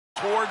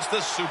towards the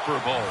Super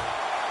Bowl.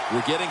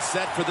 We're getting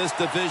set for this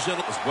division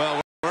as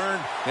well.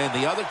 And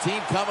the other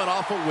team coming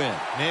off a win.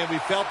 Man, we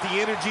felt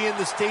the energy in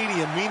the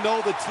stadium. We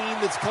know the team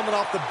that's coming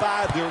off the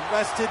bye. They're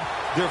rested.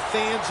 Their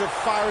fans are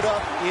fired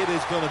up. It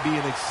is going to be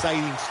an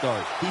exciting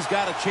start. He's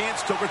got a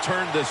chance to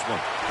return this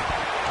one.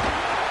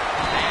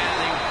 And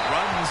he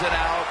runs it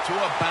out to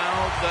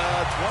about the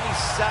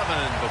 27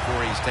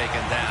 before he's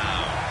taken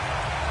down.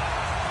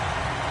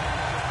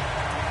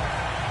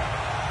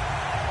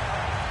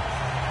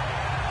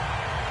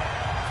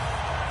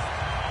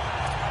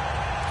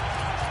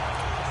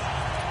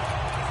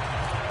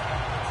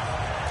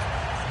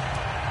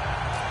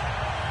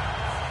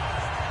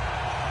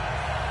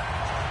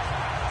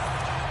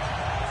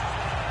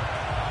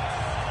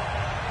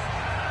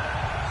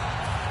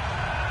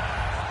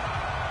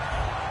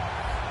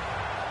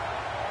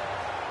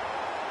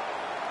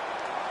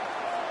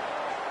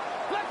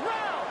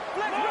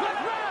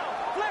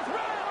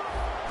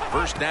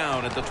 First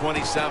down at the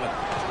 27.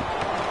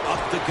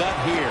 Up the gut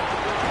here.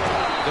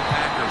 The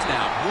Packers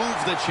now move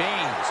the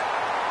chains.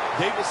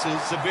 Davis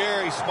is a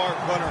very smart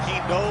runner. He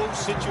knows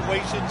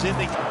situations in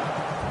the...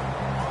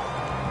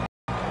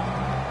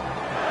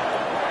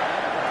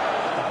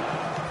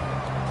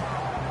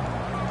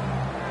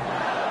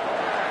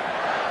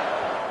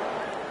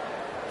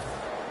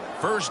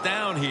 First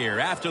down here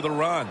after the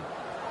run.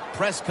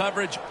 Press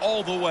coverage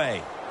all the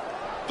way.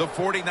 The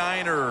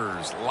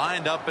 49ers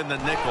lined up in the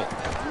nickel.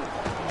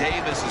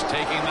 Davis is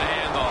taking the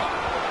handoff.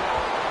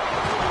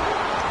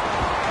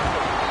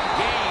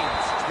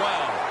 Gains 12.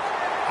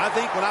 I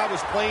think when I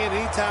was playing,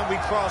 anytime we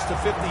crossed the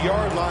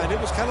 50-yard line, it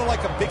was kind of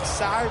like a big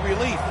sigh of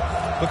relief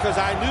because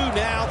I knew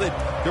now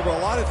that there were a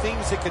lot of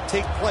things that could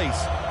take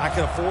place. I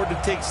could afford to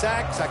take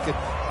sacks. I could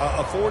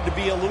afford to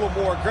be a little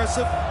more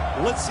aggressive.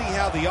 Let's see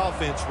how the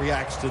offense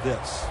reacts to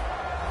this.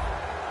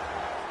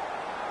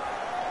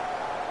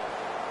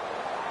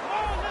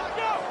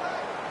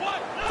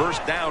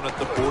 First down at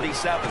the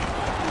 47.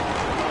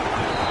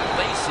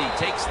 Lacy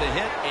takes the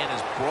hit and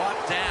is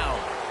brought down.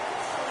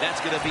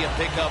 That's going to be a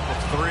pickup of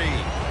 3.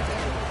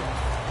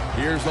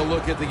 Here's a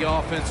look at the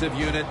offensive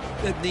unit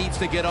that needs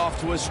to get off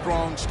to a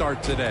strong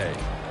start today.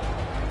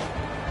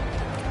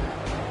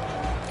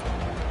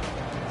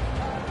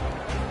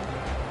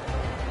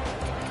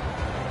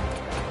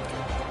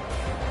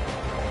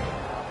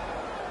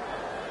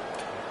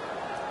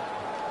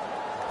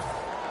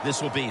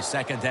 This will be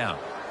second down.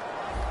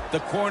 The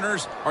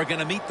corners are going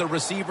to meet the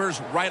receivers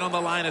right on the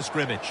line of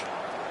scrimmage.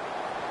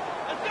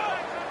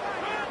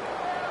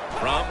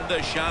 From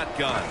the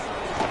shotgun.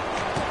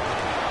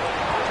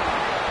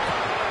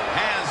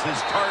 Has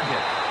his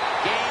target.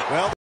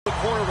 Well, the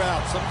corner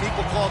route. Some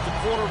people call it the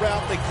corner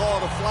route. They call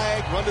it a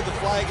flag. Run to the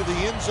flag of the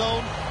end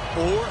zone.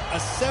 Or a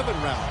 7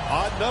 route.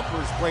 Odd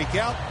numbers break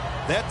out.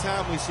 That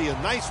time we see a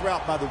nice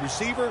route by the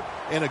receiver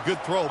and a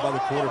good throw by the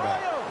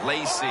quarterback.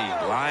 Lacy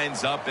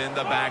lines up in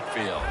the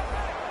backfield.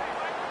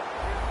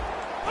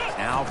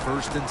 Now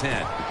first and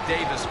 10.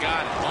 Davis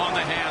got it on the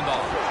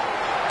handoff.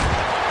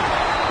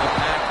 The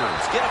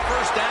Packers get a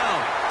first down.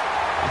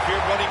 If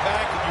you're running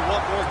back and you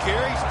want more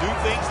carries, do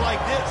things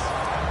like this.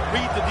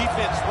 Read the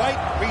defense right,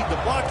 read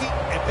the blocking,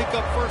 and pick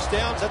up first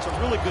downs. That's a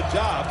really good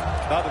job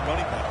by the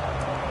running back.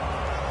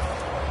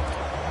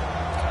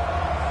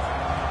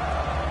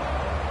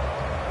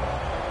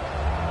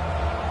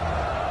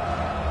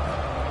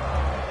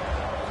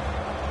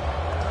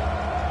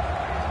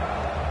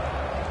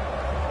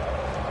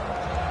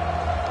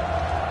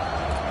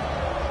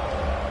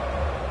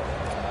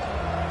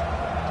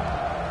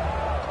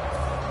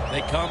 They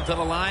come to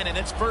the line, and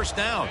it's first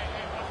down.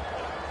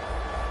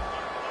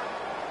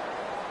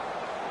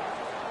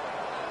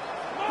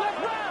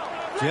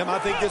 Jim, I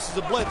think this is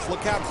a blitz.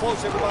 Look how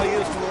close everybody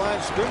is to the line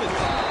of scrimmage.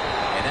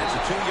 And that's a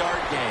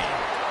 2-yard gain.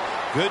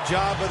 Good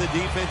job by the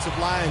defensive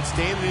line,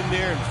 standing in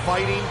there and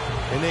fighting,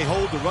 and they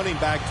hold the running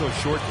back to a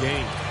short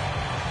gain.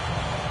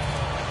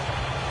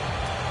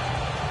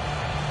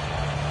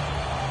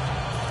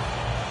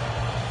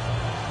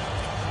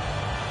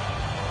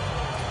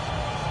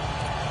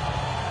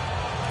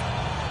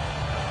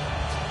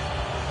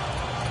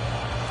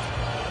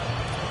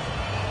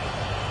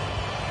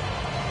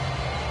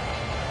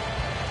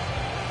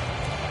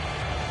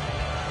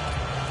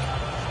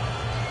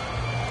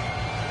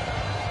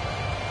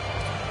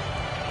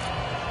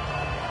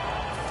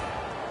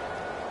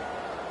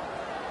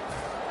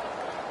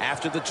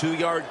 After the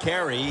 2-yard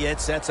carry,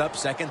 it sets up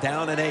second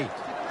down and 8.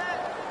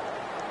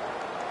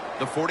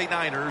 The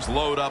 49ers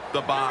load up the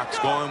box,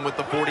 going with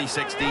the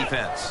 46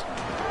 defense.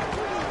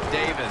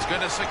 Davis going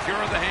to secure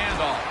the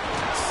handoff.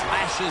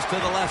 Slashes to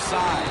the left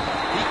side.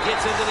 He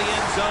gets into the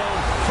end zone,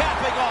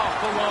 capping off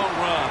the long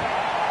run.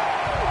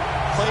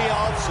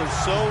 Playoffs are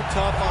so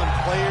tough on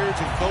players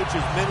and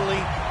coaches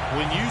mentally.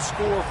 When you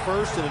score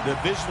first in a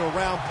divisional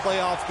round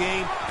playoff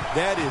game,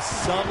 that is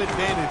some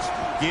advantage.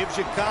 Gives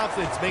you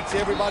confidence, makes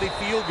everybody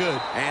feel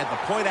good. And the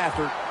point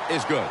after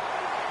is good.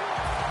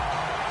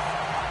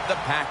 The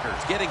Packers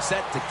getting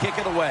set to kick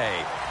it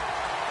away.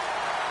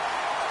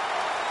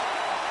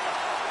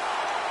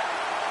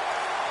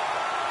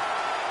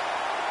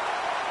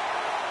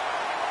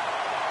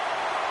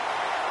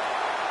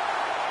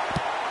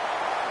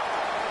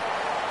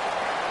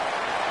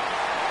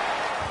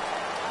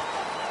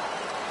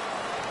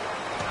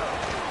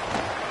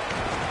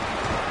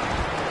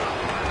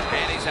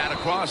 He's out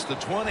across the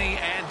 20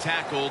 and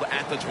tackled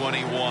at the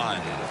 21.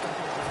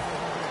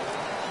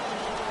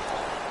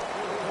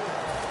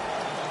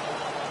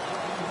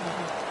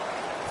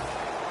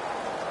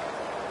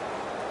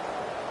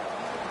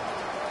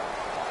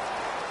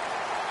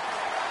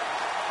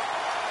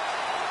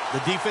 The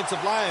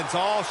defensive line's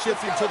all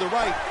shifting to the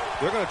right.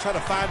 They're going to try to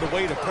find a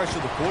way to pressure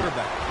the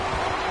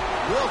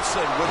quarterback.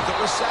 Wilson with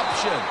the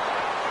reception.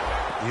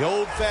 The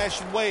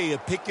old-fashioned way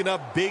of picking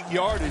up big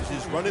yardage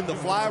is running the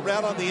fly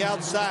route on the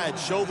outside.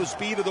 Show the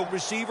speed of the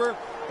receiver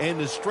and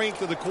the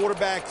strength of the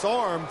quarterback's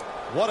arm.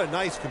 What a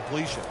nice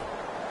completion.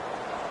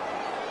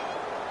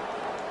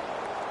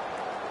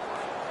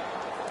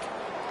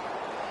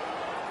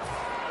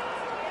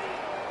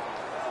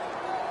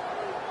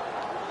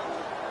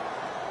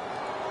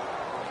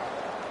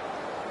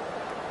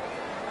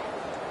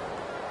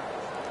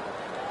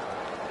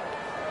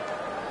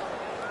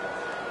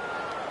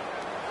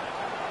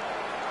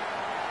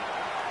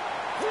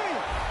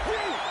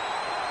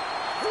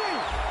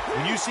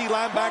 When you see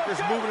linebackers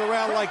moving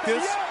around like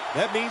this,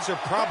 that means they're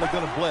probably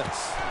going to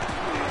blitz.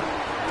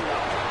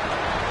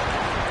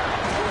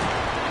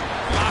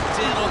 Locked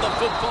in on the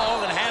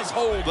football and has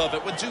hold of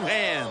it with two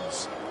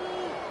hands.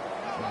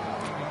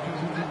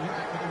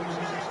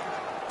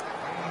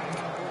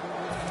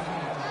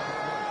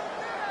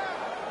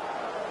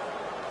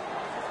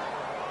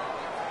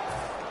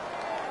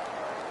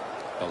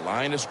 The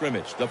line of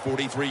scrimmage, the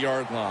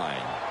 43-yard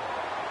line.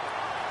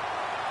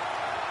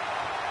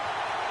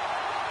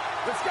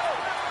 Let's go.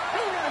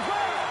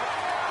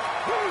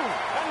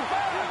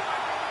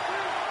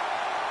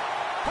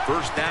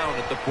 First down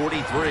at the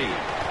 43.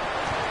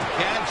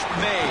 Catch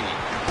made.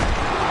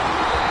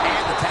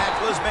 And the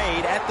tackle is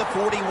made at the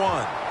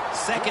 41.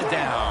 Second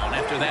down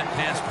after that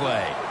pass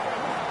play.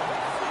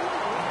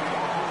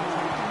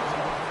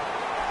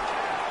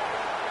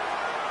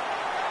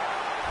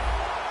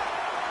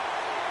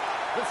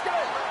 Let's go.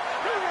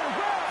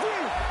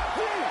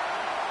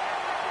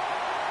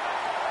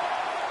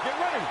 Get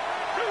ready.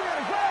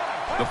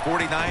 The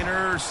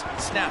 49ers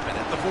snap it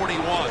at the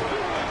 41.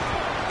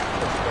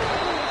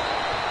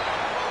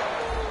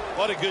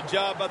 What a good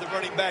job by the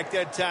running back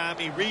that time.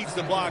 He reads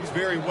the blocks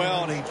very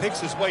well, and he picks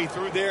his way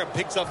through there and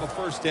picks up a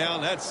first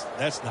down.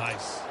 That's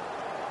nice.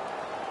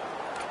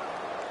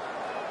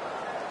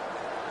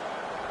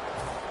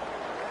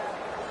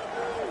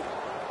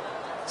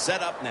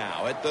 Set up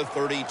now at the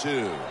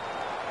 32.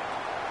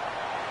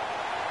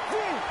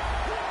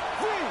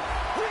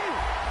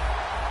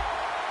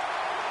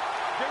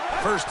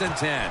 First and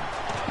 10.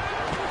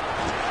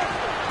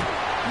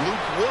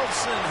 Luke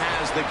Wilson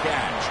has the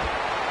catch.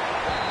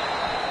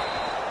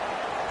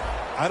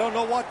 I don't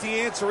know what the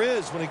answer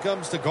is when it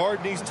comes to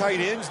guarding these tight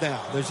ends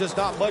now. There's just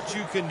not much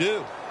you can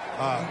do.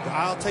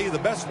 I'll tell you the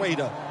best way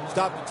to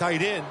stop the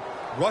tight end,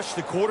 rush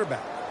the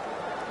quarterback.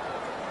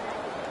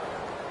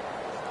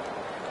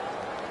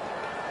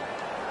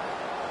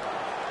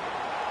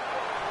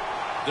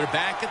 They're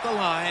back at the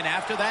line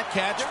after that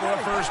catch for a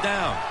first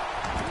down.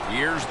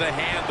 Here's the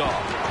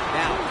handoff.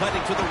 Now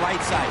cutting to the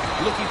right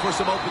side, looking for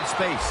some open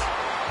space.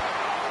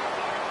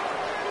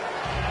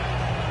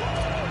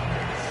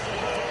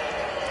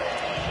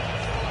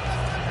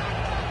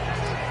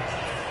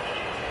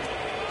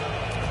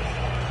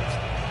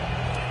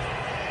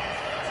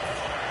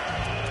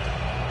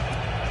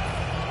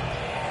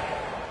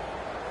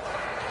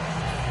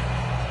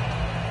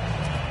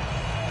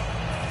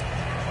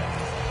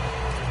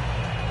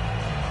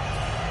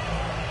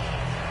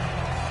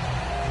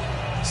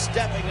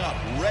 Stepping up,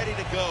 ready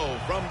to go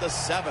from the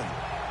 7.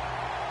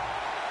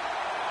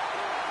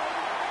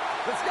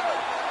 Let's go.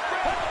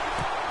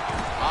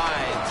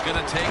 Hyde's going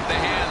to take the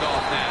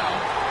handoff now.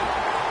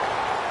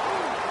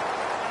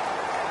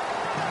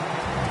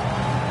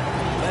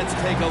 Let's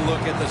take a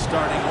look at the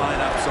starting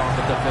lineups on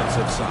the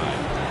defensive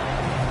side.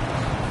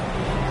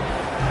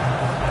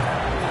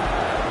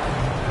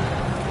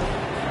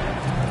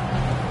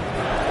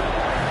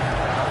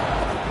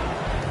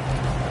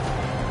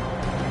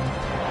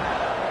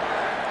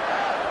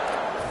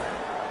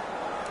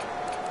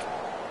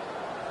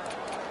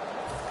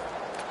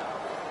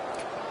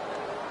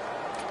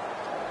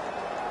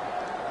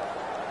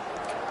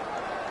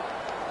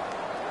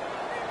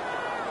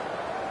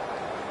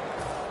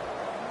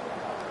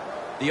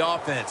 The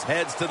offense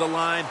heads to the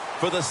line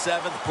for the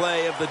 7th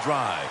play of the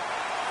drive.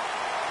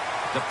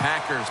 The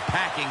Packers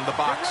packing the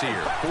box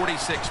here. 46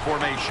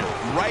 formation.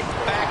 Right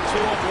back to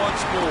them once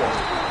more.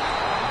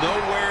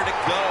 Nowhere to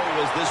go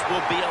as this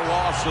will be a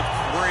loss of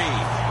 3.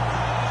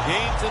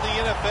 Games in the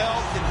NFL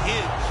can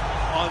hinge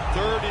on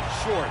 3rd and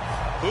short.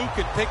 Who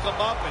could pick them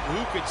up and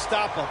who could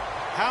stop them?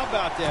 How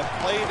about that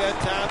play that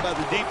time by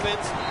the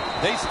defense?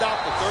 They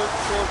stopped the 3rd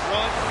and short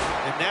run,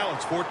 and now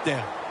it's 4th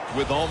down.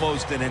 With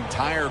almost an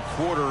entire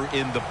quarter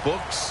in the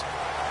books,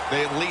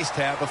 they at least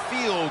have a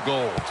field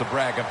goal to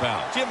brag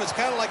about. Jim, it's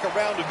kind of like a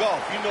round of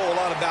golf. You know a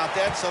lot about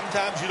that.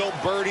 Sometimes you don't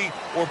birdie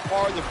or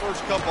par the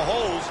first couple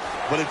holes,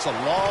 but it's a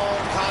long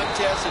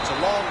contest. It's a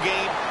long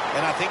game,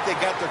 and I think they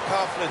got their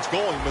confidence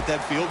going with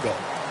that field goal.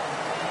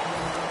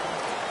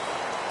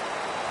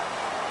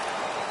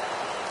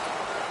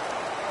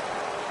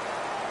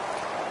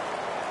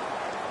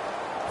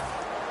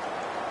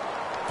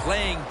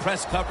 playing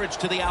press coverage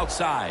to the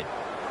outside.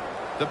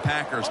 The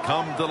Packers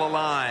come to the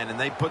line, and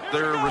they put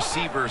their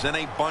receivers in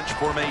a bunch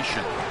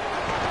formation.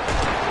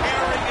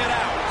 Airing it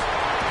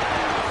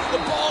out. The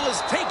ball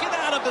is taken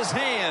out of his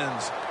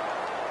hands.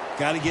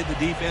 Got to give the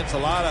defense a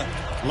lot of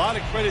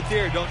credit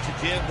there, don't you,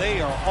 Jim?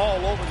 They are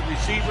all over the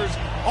receivers,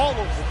 all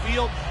over the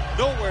field,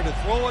 nowhere to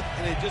throw it,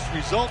 and it just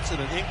results in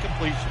an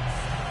incompletion.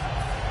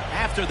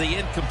 After the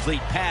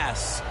incomplete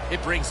pass,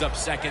 it brings up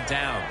second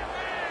down.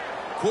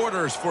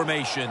 Quarters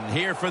formation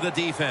here for the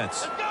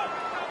defense.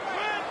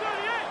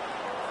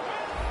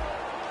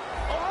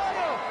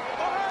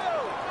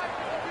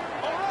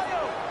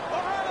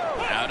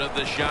 Out of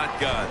the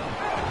shotgun.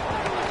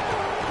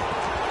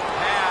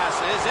 Pass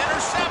is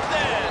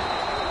intercepted.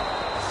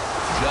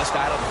 Just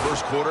out of the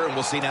first quarter, and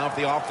we'll see now if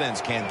the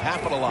offense can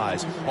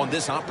capitalize on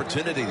this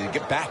opportunity to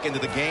get back into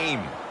the game.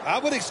 I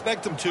would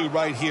expect them to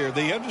right here.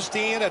 They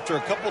understand after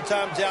a couple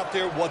times out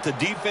there what the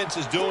defense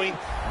is doing.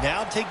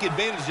 Now take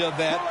advantage of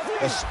that,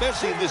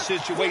 especially in this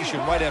situation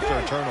right after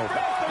a turnover.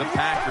 The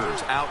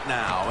Packers out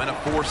now in a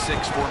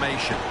 4-6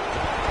 formation.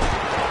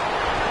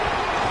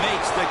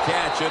 Makes the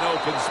catch in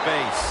open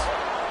space.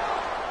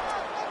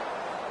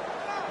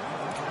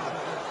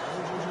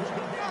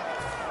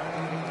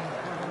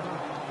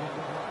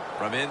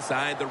 From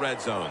inside the red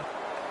zone.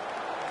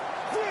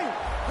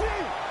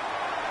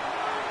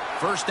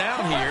 First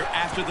down here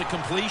after the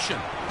completion.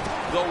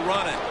 They'll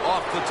run it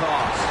off the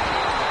toss.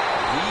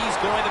 He's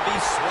going to be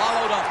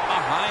swallowed up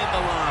behind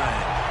the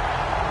line.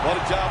 What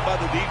a job by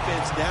the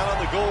defense down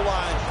on the goal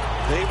line.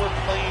 They were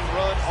playing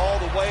run all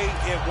the way.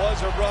 It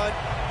was a run.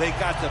 They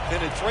got the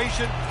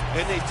penetration,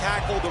 and they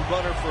tackled the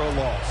runner for a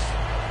loss.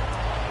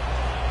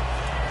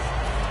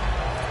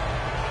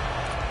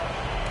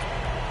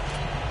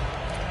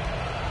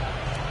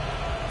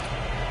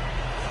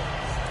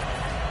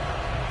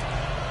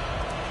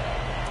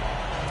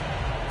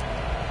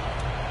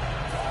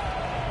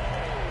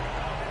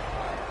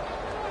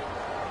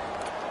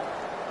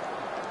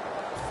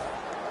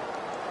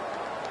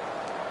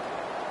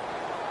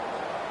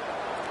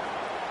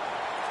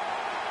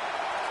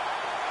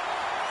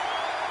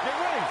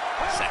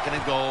 Second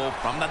and goal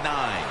from the 9.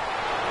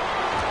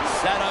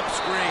 Set up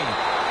screen.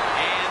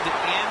 And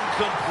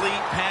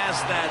incomplete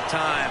pass that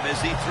time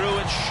as he threw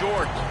it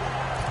short.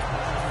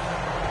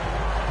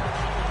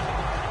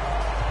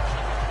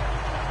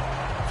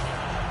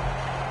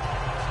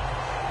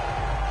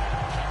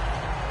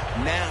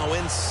 Now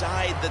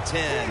inside the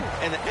 10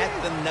 and at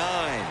the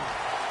 9.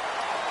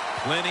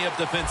 Plenty of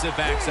defensive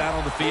backs out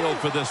on the field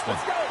for this one.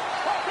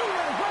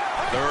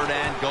 Third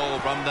and goal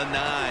from the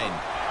 9.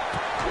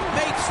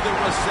 Makes the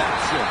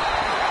reception.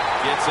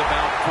 Gets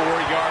about 4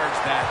 yards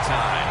that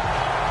time.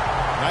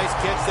 Nice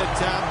catch that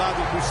time by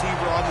the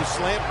receiver on the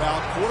slant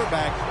route.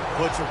 Quarterback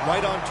puts it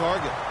right on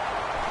target.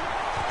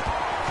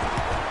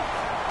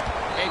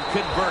 And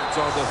converts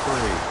on the 3.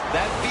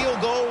 That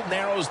field goal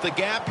narrows the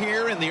gap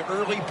here in the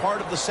early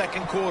part of the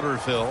second quarter,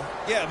 Phil.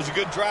 Yeah, it was a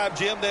good drive,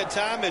 Jim, that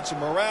time. It's a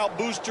morale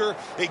booster.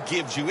 It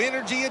gives you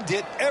energy. It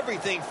did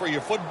everything for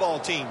your football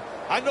team.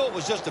 I know it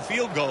was just a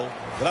field goal,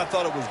 but I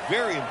thought it was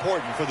very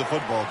important for the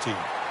football team.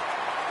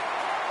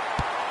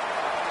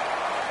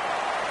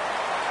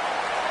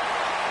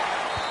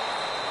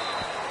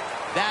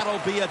 That'll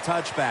be a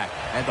touchback,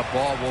 and the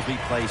ball will be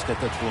placed at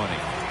the 20.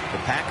 The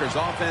Packers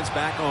offense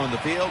back on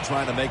the field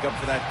trying to make up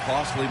for that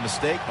costly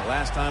mistake. The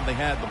last time they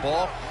had the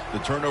ball,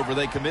 the turnover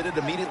they committed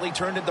immediately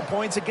turned into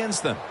points against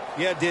them.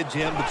 Yeah, it did,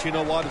 Jim, but you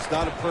know what? It's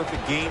not a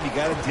perfect game. You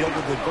got to deal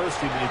with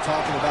adversity when you're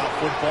talking about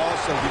football.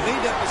 So if you made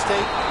that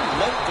mistake,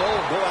 let it go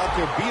and go out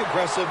there, be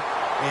aggressive,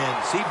 and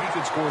see if you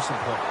can score some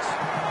points.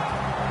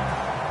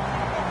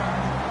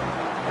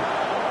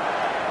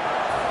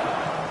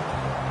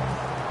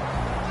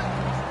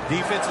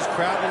 Defense is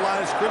crowding the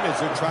line of scrimmage.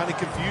 They're trying to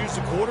confuse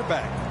the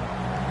quarterback.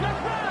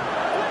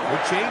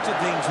 They're changing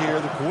things here.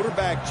 The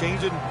quarterback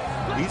changing.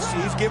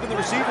 He's giving the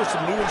receiver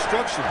some new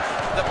instructions.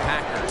 The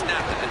Packers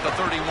snap it at the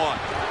 31.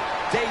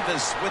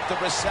 Davis with the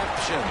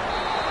reception.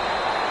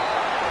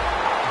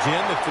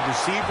 Jim, if the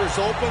receiver's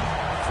open,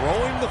 throw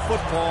him the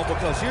football,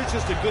 because here's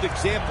just a good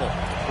example.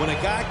 When a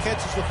guy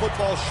catches the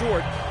football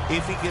short,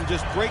 if he can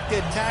just break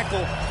that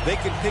tackle,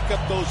 they can pick up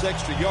those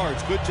extra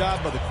yards. Good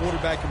job by the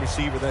quarterback and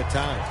receiver that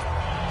time.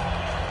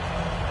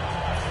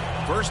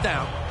 First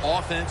down,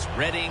 offense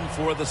readying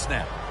for the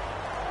snap.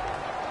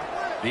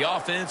 The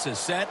offense is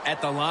set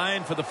at the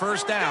line for the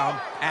first down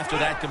after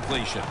that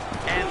completion.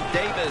 And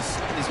Davis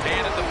is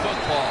handed the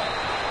football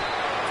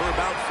for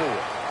about 4.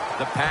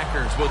 The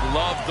Packers would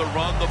love to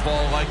run the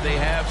ball like they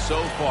have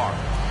so far.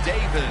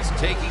 Davis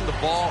taking the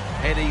ball,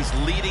 and he's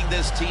leading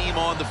this team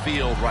on the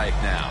field right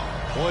now.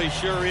 Boy, he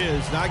sure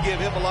is. And I give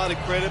him a lot of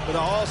credit, but I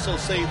also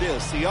say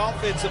this. The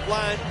offensive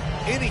line,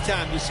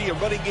 anytime you see a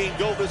running game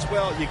go this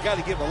well, you got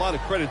to give a lot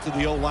of credit to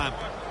the O-lineman.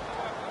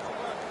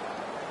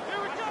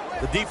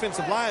 The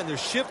defensive line, they're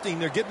shifting.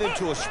 They're getting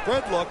into a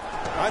spread look.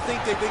 I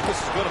think they think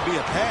this is going to be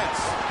a pass.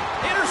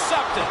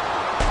 Intercepted.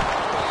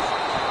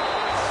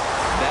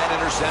 That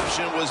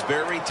interception was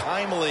very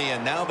timely,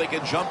 and now they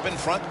can jump in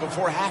front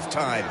before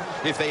halftime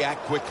if they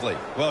act quickly.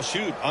 Well,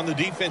 shoot, on the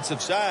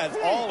defensive side,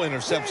 all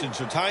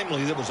interceptions are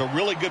timely. That was a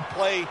really good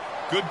play,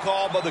 good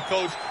call by the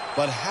coach.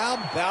 But how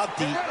about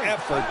the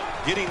effort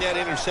getting that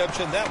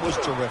interception? That was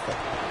terrific.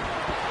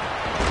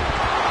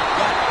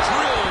 Got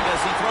drilled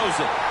as he throws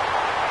it.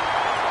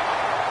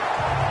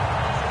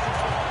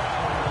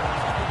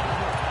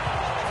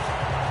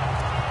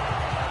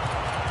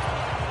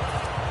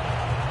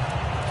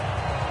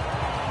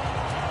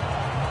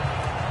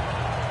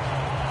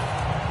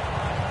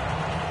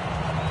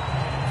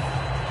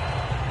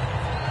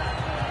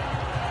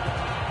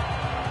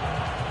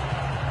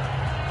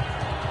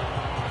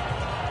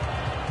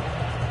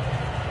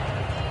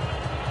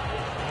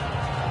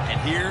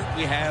 Here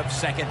we have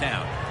second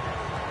down.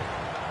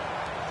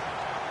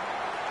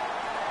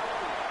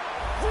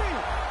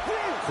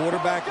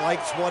 Quarterback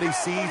likes what he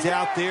sees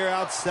out there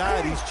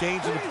outside. He's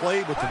changing the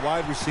play with the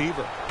wide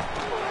receiver.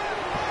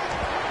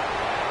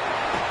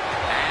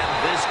 And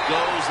this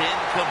goes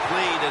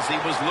incomplete as he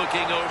was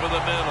looking over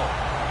the middle.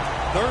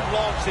 Third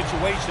long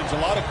situations, a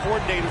lot of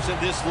coordinators in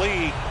this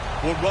league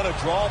will run a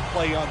draw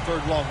play on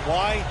third long.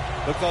 Why?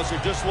 Because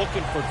they're just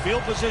looking for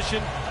field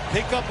position,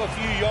 pick up a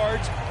few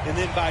yards, and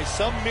then by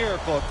some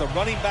miracle, if the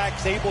running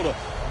back's able to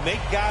make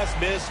guys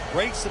miss,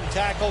 break some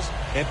tackles,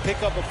 and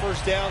pick up a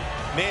first down,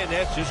 man,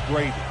 that's just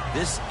gravy.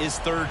 This is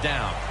third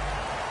down.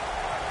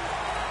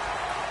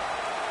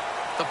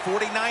 The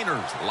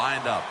 49ers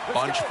lined up,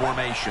 bunch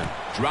formation.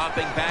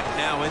 Dropping back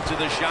now into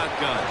the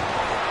shotgun.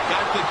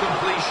 Got the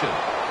completion.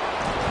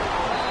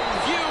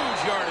 Huge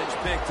yardage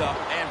picked up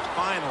and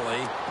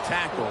finally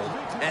tackled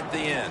at the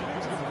end.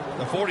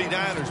 The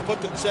 49ers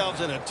put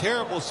themselves in a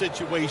terrible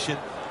situation.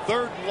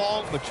 Third and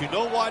long, but you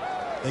know what?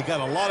 They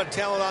got a lot of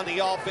talent on the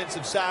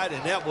offensive side,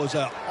 and that was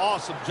an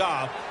awesome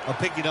job of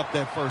picking up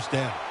that first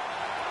down.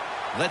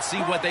 Let's see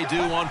what they do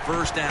on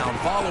first down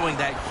following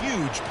that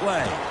huge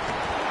play.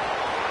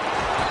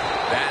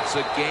 That's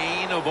a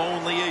gain of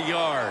only a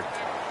yard.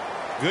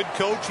 Good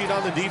coaching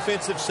on the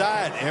defensive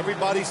side.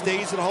 Everybody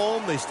stays at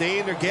home. They stay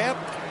in their gap,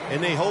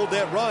 and they hold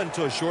that run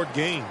to a short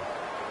gain.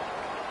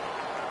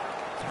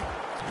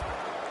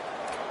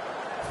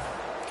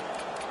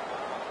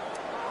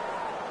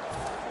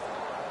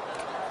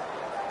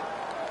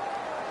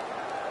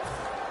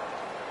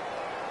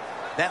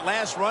 That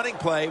last running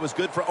play was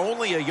good for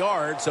only a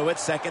yard, so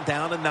it's second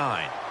down and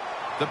 9.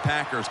 The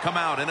Packers come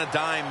out in a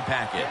dime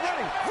package.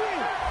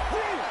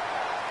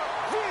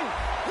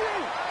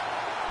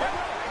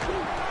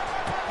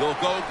 They'll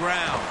go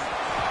ground.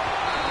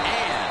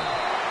 And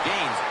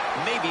gains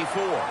maybe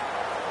 4.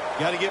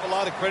 Got to give a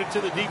lot of credit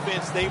to the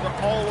defense. They were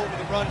all over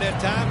the run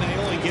that time, and they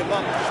only give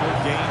up a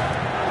short gain.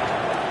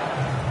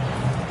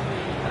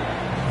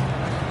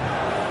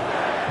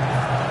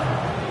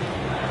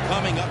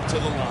 Coming up to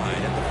the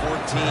line at the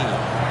 14.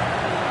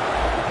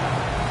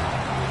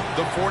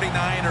 The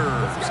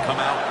 49ers come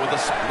out with a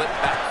split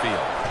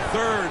backfield.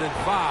 3rd and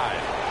 5.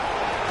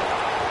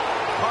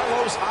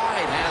 Carlos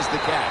Hyde has the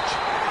catch.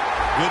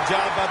 Good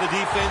job by the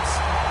defense.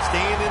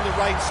 Staying in the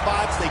right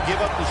spots. They give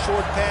up the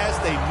short pass.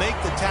 They make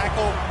the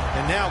tackle.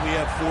 And now we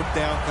have 4th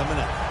down coming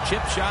up.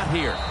 Chip shot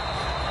here.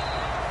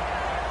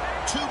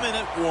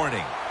 2-minute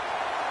warning.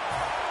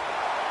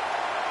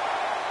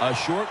 A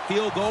short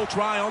field goal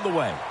try on the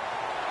way.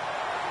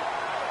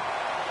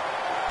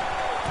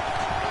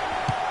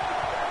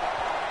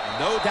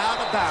 No doubt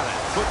about it.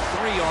 Put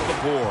 3 on the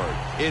board.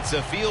 It's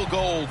a field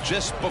goal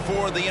just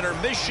before the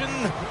intermission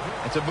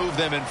and to move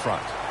them in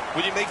front.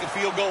 When you make a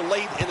field goal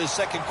late in the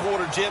second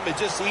quarter, Jim, it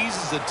just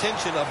eases the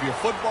tension of your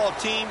football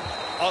team,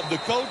 of the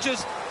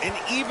coaches, and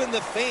even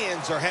the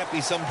fans are happy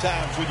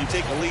sometimes when you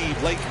take a lead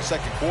late in the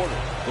second quarter.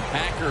 The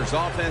Packers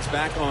offense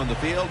back on the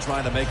field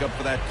trying to make up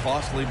for that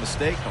costly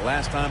mistake. The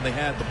last time they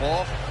had the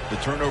ball, the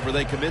turnover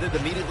they committed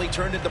immediately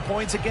turned into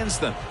points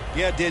against them.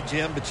 Yeah, it did,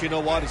 Jim, but you know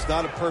what? It's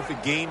not a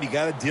perfect game. You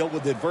got to deal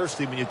with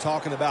adversity when you're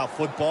talking about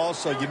football.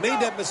 So you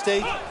made that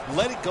mistake,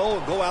 let it go,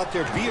 and go out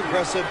there, be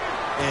aggressive,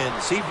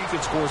 and see if you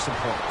can score some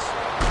points.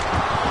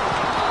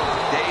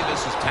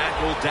 Davis is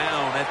tackled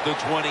down at the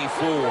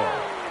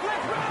 24.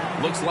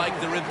 Looks like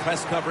they're in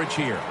press coverage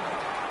here.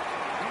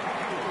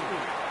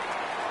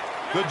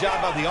 Good job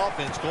by the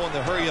offense going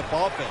the hurry-up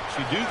offense.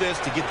 You do this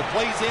to get the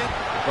plays in,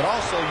 but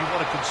also you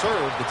want to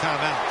conserve the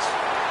timeouts.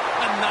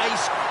 A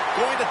nice,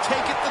 going to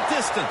take it the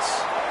distance.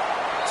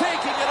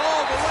 Taking it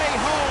all the way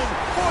home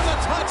for the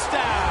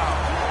touchdown.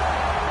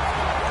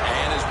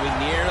 And as we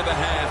near the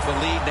half, the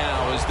lead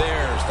now is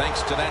theirs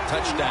thanks to that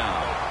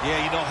touchdown.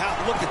 Yeah, you know,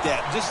 look at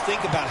that. Just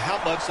think about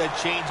how much that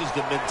changes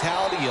the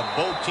mentality of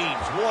both teams.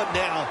 One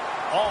now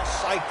all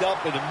psyched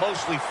up and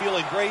emotionally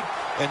feeling great.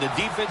 And the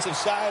defensive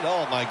side,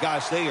 oh my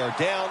gosh, they are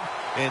down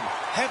and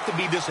have to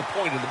be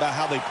disappointed about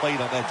how they played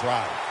on that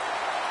drive.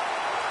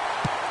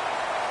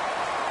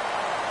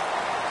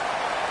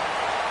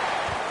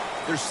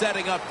 They're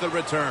setting up the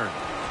return.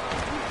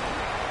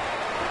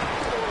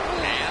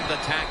 And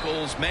the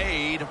tackle's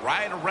made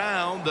right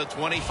around the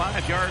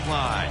 25-yard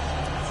line.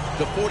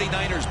 The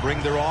 49ers bring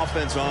their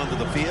offense onto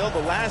the field.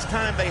 The last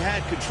time they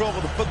had control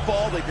of the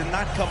football, they did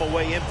not come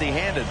away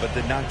empty-handed, but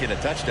did not get a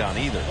touchdown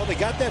either. Well, they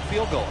got that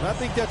field goal, and I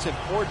think that's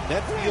important.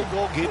 That field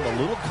goal gave them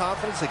a little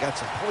confidence. They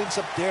got some points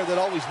up there that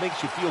always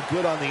makes you feel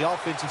good on the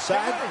offensive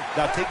side.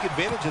 Now take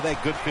advantage of that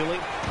good feeling.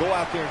 Go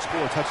out there and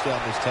score a touchdown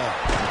this time.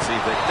 Let's see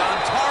if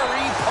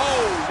Dontari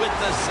Poe with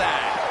the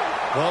sack.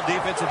 Well,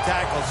 defensive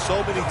tackles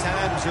so many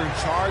times are in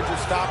charge of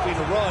stopping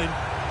the run,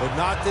 but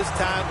not this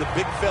time. The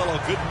big fella,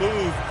 good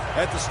move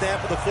at the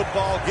snap of the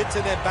football, gets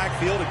in that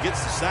backfield and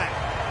gets the sack.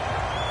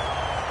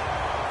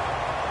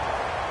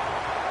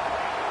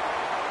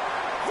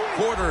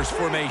 Quarters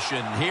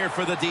formation here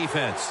for the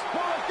defense.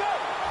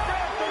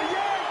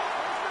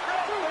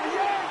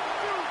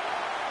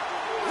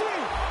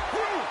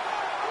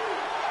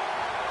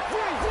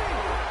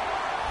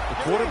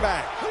 The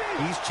quarterback,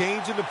 he's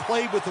changing the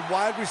play with the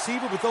wide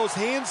receiver with those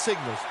hand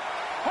signals.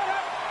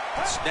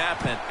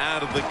 Snapping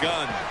out of the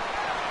gun.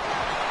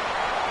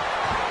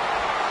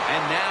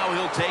 And now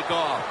he'll take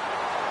off.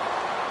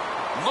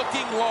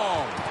 Looking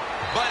long,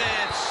 but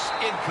it's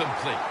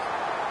incomplete.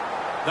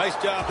 Nice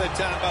job that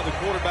time by the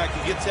quarterback.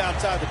 He gets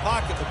outside the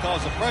pocket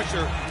because of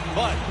pressure,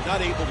 but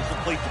not able to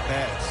complete the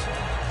pass.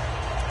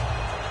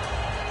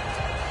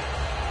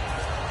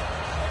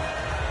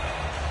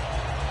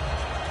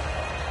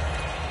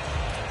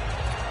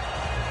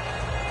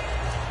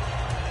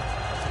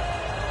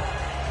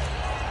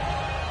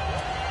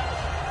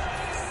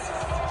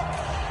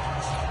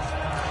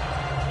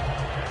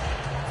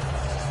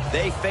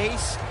 They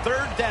face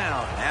third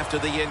down after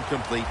the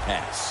incomplete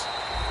pass.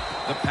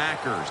 The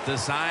Packers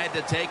decide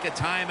to take a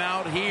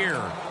timeout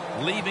here,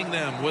 leaving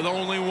them with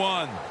only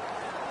one.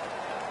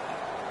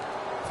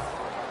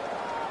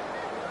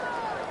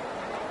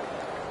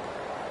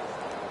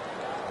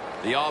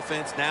 The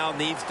offense now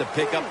needs to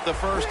pick up the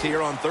first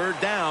here on third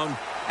down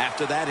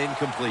after that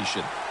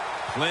incompletion.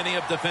 Plenty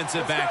of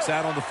defensive backs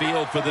out on the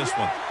field for this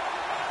one.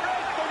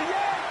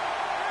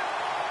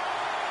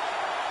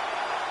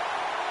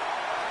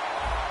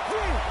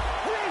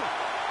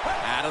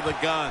 Out of the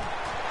gun.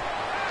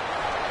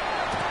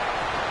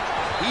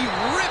 He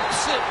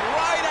rips it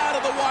right out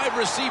of the wide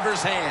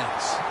receiver's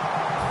hands.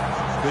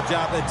 Good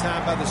job that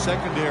time by the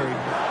secondary.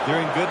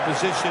 They're in good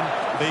position.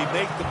 They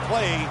make the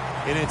play,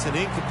 and it's an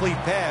incomplete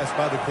pass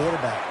by the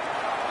quarterback.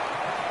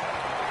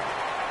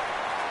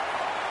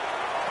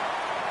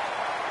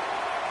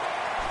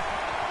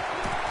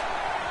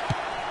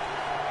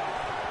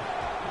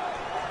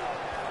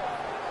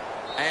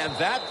 And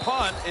that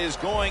punt is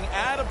going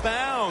out of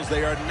bounds.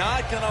 They are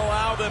not going to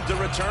allow them to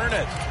return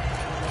it.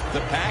 The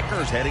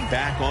Packers heading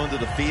back onto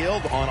the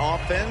field on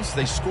offense.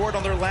 They scored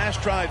on their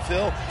last drive,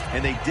 Phil,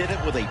 and they did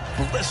it with a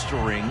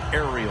blistering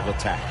aerial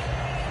attack.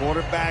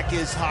 Quarterback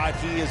is hot.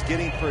 He is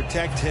getting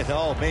protected.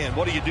 Oh, man,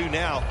 what do you do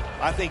now?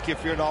 I think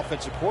if you're an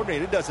offensive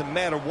coordinator, it doesn't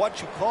matter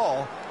what you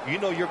call. You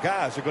know your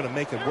guys are going to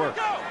make it work.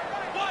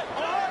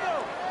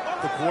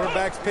 The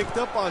quarterback's picked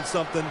up on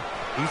something.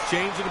 He's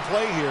changing the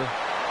play here.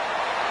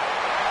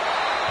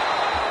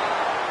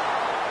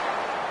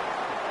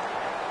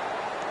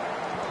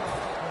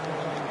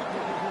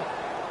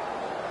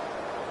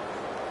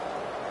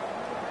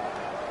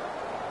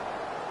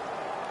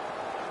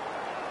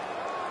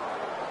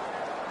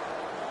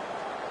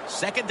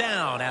 Second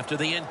down after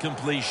the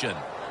incompletion.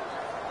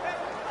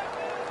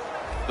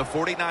 The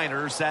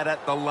 49ers sat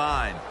at the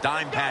line.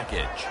 Dime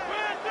package.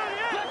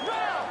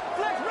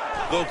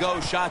 They'll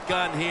go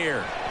shotgun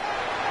here.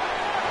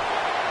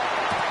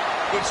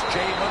 It's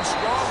Jaylon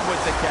Strong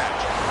with the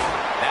catch.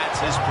 That's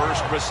his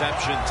first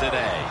reception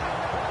today.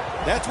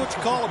 That's what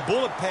you call a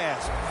bullet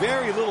pass.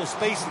 Very little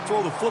space to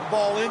throw the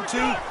football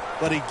into,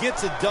 but he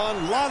gets it done.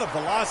 A lot of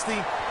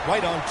velocity,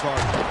 right on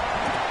target.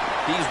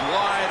 He's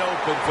wide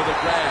open for the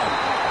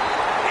grab.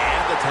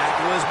 The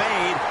tackle is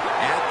made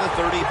at the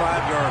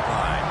 35-yard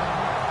line.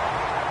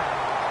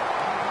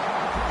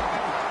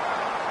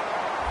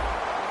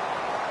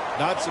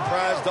 Not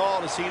surprised at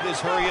all to see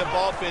this hurry-up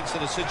offense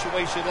in a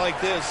situation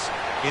like this.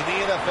 In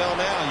the NFL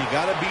now, you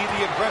got to be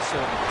the aggressor.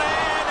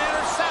 And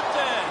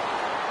intercepted.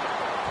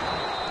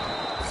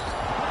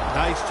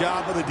 Nice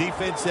job of the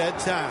defense that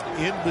time.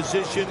 In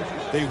position,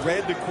 they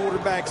read the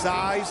quarterback's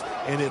eyes,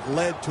 and it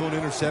led to an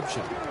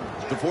interception.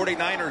 The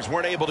 49ers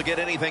weren't able to get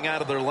anything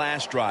out of their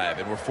last drive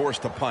and were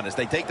forced to punt as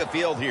they take the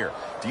field here.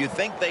 Do you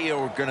think they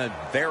are going to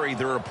vary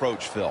their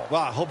approach, Phil?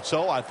 Well, I hope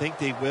so. I think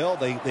they will.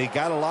 They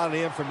got a lot of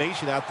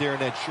information out there in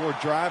that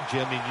short drive,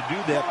 Jim, and you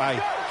do that by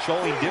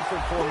showing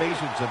different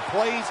formations and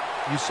plays.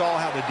 You saw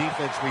how the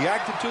defense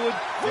reacted to it.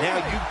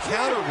 Now you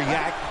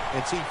counter-react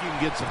and see if you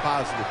can get some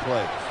positive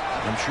plays.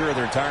 I'm sure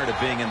they're tired of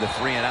being in the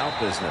 3-and-out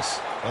business.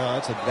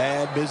 That's a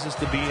bad business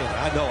to be in.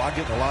 I know. I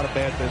get in a lot of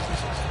bad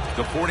businesses.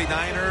 The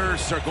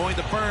 49ers are going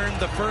to burn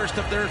the first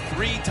of their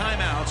 3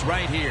 timeouts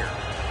right here.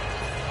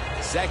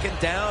 Second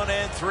down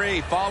and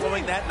 3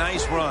 following that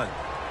nice run.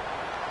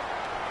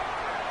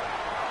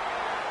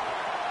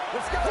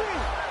 Let's go.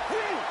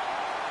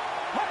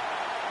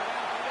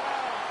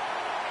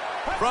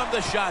 From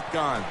the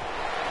shotgun.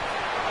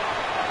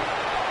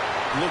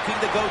 looking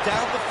to go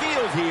down the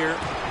field here.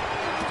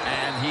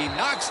 And he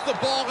knocks the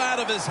ball out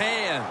of his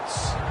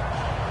hands.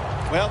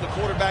 Well, the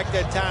quarterback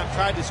that time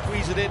tried to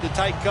squeeze it into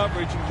tight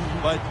coverage,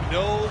 but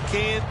no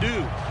can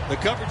do. The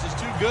coverage is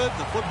too good.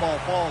 The football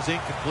falls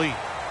incomplete.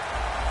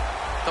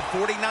 The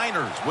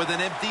 49ers with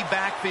an empty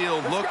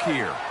backfield look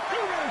here.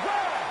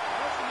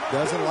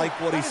 Doesn't like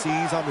what he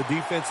sees on the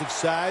defensive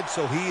side,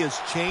 so he is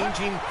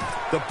changing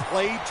the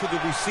play to the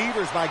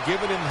receivers by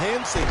giving him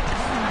hand signals.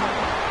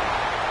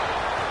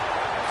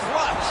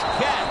 Clutch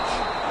catch.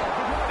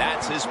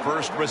 That's his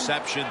first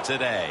reception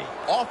today.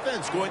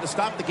 Offense going to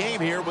stop the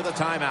game here with a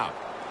timeout.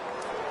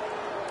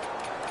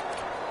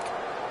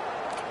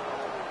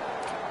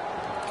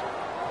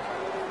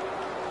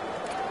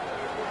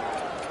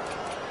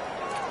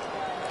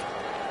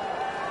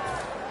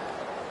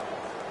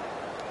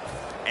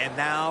 And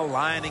now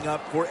lining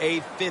up for a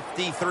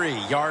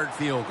 53-yard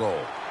field goal.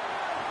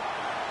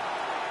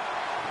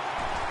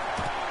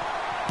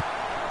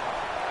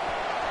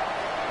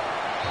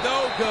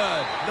 No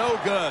good. No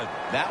good.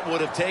 That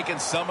would have taken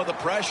some of the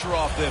pressure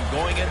off them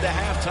going into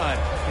halftime.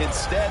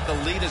 Instead, the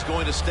lead is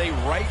going to stay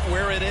right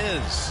where it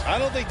is. I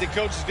don't think the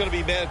coach is going to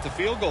be mad at the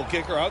field goal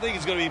kicker. I think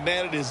he's going to be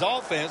mad at his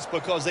offense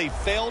because they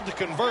failed to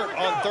convert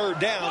on third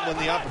down when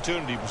the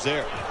opportunity was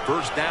there.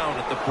 First down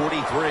at the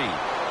 43.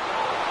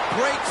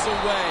 Breaks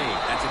away.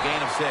 That's a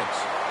gain of 6.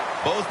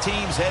 Both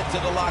teams head to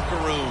the locker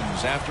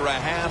rooms after a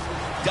half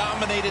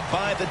dominated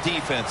by the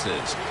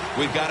defenses.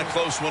 We've got a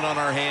close one on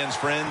our hands,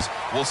 friends.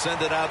 We'll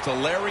send it out to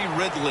Larry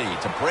Ridley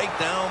to break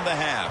down the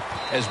half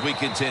as we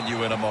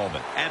continue in a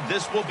moment. And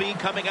this will be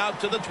coming out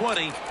to the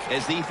 20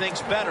 as he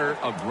thinks better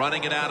of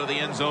running it out of the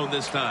end zone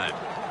this time.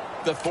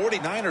 The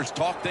 49ers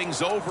talked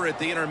things over at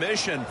the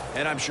intermission,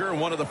 and I'm sure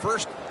one of the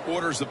first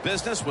orders of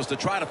business was to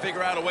try to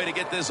figure out a way to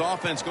get this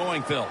offense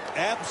going, Phil.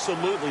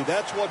 Absolutely.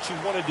 That's what you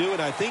want to do,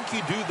 and I think you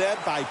do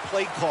that by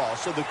play call.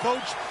 So the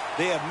coach,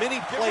 they have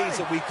many plays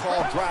that we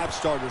call drive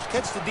starters.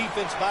 Catch the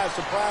defense by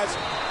surprise.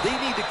 They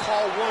need to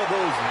call one of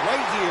those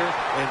right here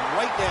and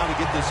right now to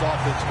get this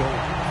offense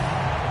going.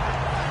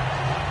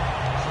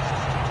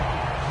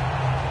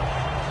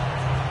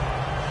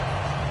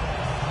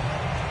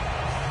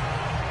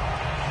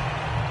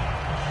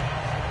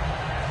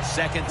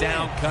 Second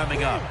down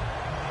coming up.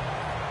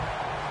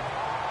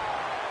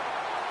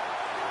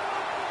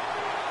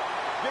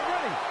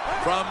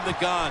 From the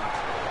gun.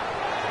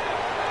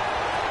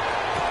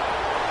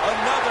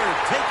 Another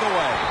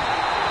takeaway.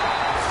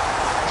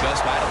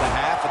 Just out of the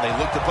half, and they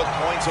look to put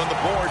points on the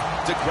board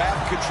to grab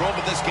control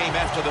of this game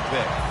after the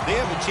pick. They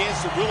have a chance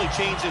to really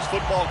change this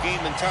football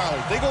game entirely.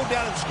 If they go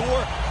down and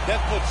score,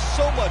 that puts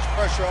so much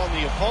pressure on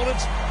the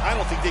opponents, I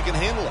don't think they can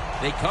handle it.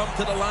 They come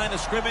to the line of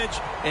scrimmage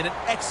in an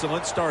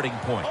excellent starting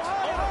point.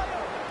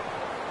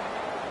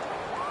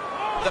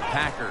 The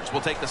Packers will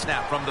take the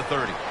snap from the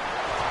 30.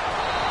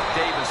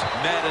 Davis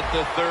met at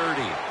the 30.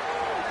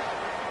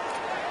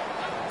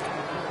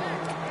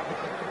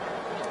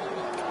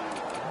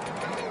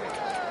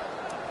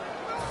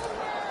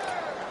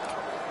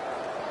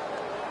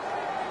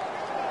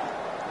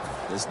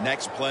 This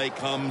next play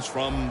comes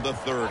from the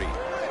 30.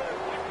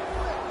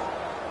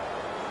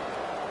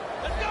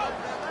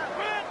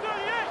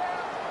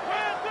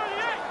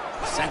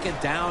 Second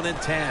down and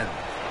 10.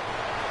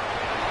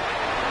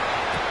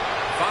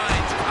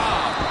 Finds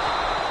Cobb.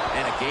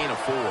 And a gain of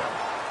 4.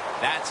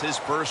 That's his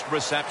first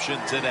reception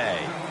today.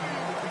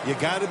 You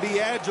got to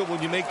be agile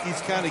when you make these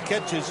kind of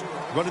catches,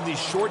 running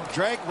these short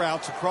drag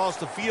routes across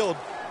the field.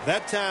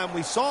 That time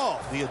we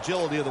saw the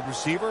agility of the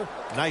receiver.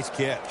 Nice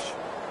catch.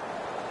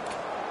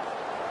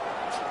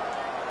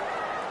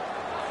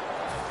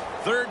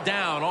 Third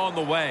down on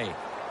the way.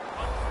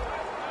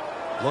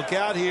 Look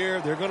out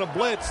here. They're going to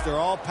blitz. They're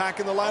all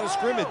packing the line of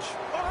scrimmage.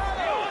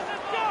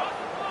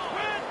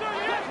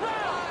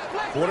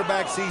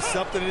 Quarterback sees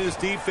something in his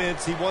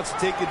defense he wants to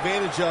take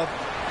advantage of.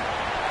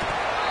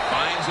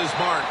 Finds his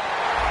mark.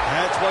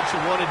 That's what you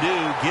want to do.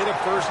 Get a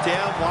first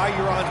down while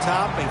you're on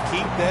top and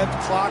keep that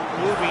clock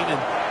moving and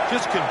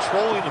just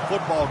controlling the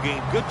football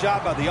game. Good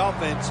job by the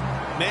offense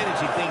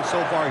managing things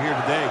so far here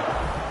today.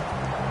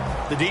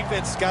 The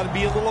defense has got to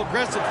be a little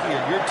aggressive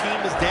here. Your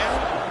team is down.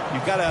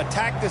 You've got to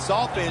attack this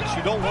offense.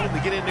 You don't want them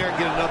to get in there and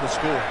get another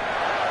score.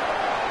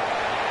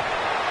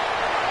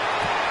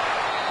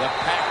 The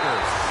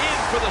Packers in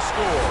for the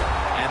score.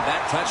 And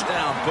that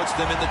touchdown puts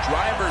them in the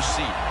driver's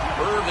seat.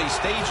 Early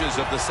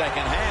stages of the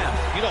second half.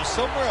 You know,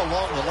 somewhere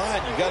along the line,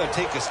 you got to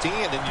take a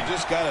stand and you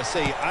just got to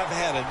say, I've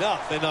had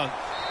enough. And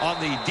on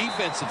the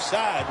defensive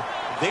side,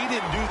 they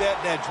didn't do that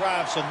in that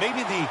drive. So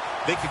maybe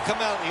they could come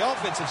out on the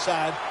offensive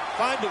side,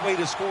 find a way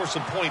to score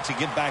some points and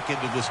get back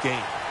into this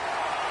game.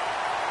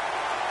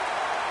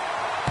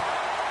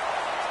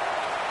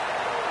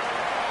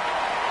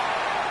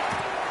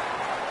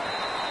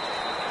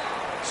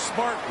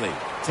 Smartly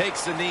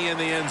takes the knee in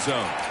the end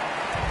zone.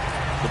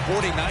 The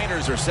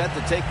 49ers are set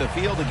to take the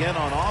field again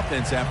on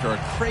offense after a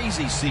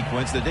crazy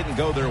sequence that didn't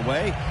go their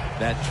way.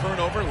 That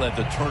turnover led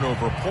to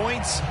turnover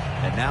points.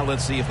 And now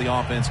let's see if the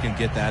offense can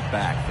get that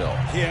back, Phil.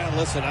 Yeah,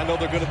 listen, I know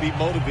they're going to be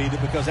motivated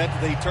because after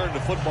they turned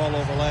the football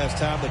over last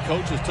time, the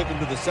coaches took them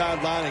to the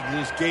sideline and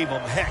just gave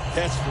them heck.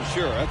 That's for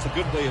sure. That's a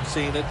good way of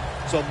seeing it.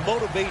 So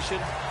motivation,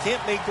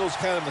 can't make those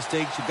kind of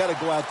mistakes. You've got to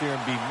go out there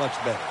and be much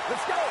better.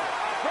 Let's go.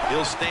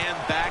 He'll stand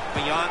back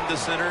beyond the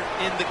center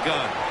in the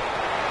gun.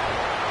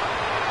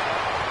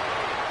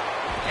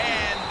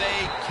 And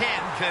they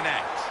can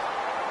connect.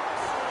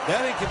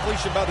 That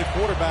incompletion by the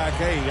quarterback,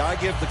 hey, I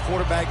give the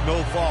quarterback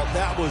no fault.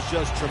 That was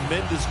just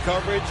tremendous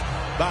coverage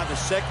by the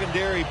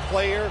secondary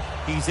player.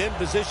 He's in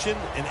position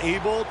and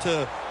able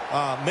to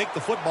make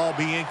the football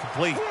be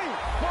incomplete.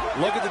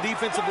 Look at the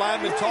defensive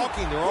linemen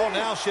talking. They're all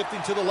now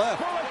shifting to the left.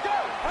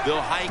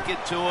 They'll hike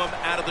it to him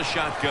out of the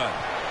shotgun.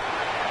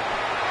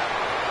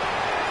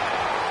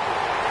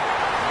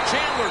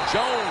 Chandler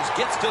Jones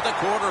gets to the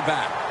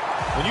quarterback.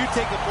 When you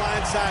take a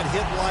blindside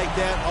hit like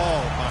that, oh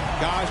my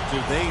gosh, do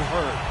they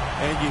hurt.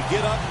 And you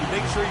get up, you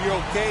make sure you're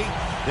okay,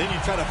 then you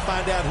try to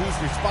find out who's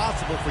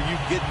responsible for you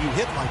getting you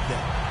hit like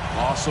that.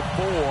 Loss of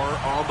 4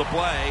 on the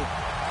play.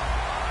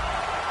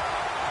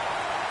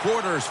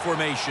 Quarters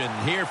formation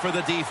here for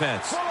the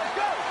defense.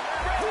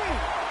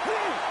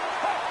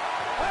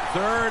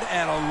 Third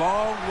and a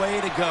long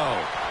way to go.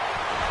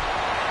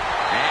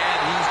 And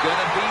he's going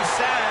to be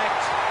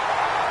sacked.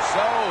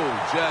 So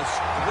just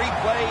 3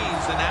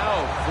 plays and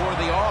out for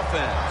the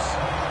offense.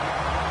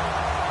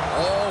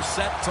 All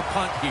set to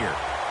punt here.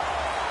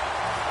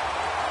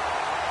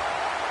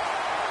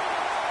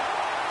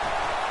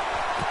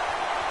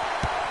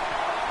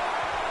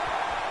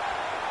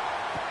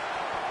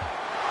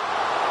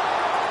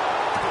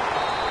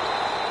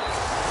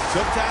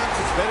 Sometimes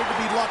it's better to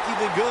be lucky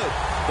than good.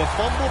 The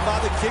fumble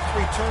by the kick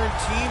return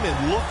team,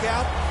 and look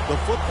out. The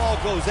football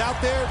goes out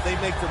there. They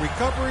make the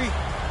recovery.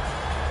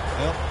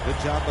 Well,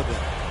 good job of them.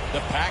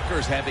 The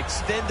Packers have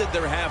extended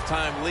their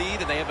halftime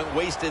lead, and they haven't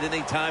wasted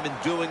any time in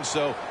doing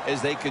so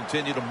as they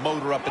continue to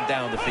motor up and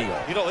down the field.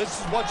 You know, this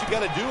is what you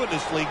got to do in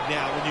this league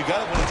now. When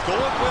it's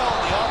going well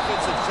on the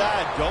offensive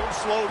side, don't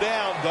slow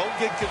down. Don't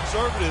get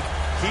conservative.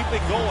 Keep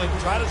it going.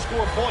 Try to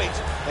score points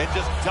and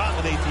just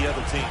dominate the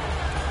other team.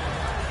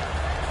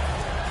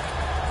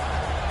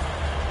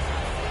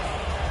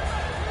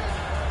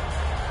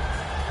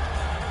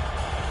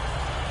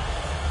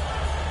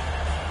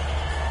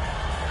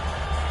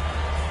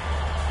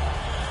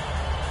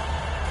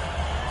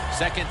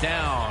 Second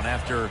down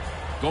after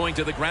going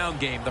to the ground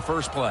game the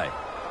first play.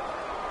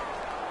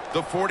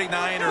 The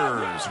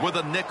 49ers with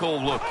a nickel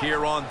look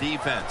here on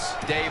defense.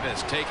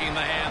 Davis taking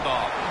the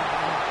handoff.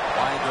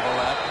 Wide to the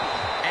left.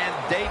 And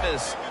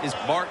Davis is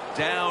marked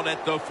down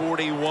at the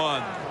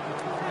 41.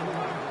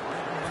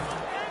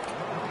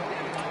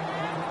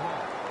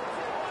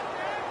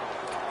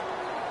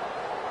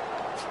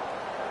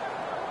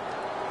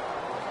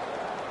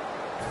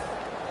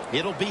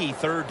 It'll be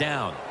third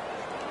down.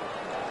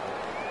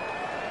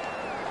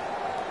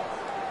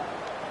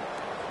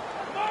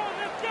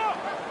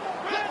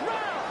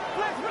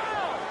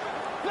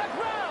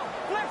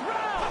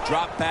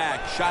 Drop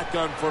back,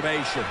 shotgun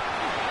formation.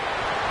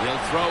 He'll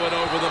throw it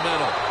over the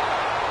middle.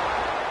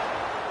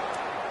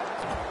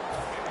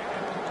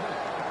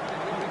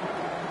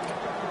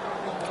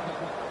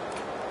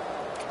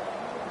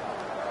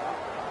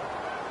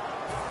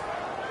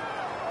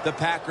 The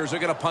Packers are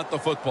going to punt the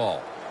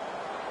football.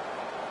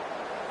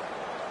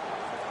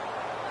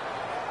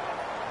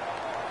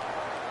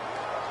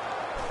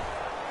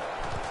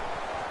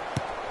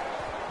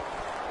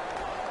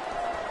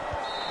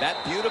 That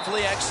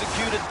beautifully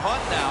executed punt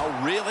now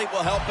really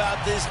will help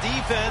out this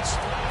defense,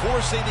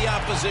 forcing the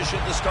opposition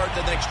to start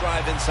the next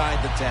drive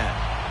inside the 10.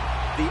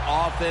 The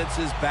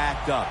offense is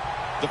backed up.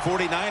 The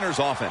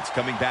 49ers offense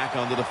coming back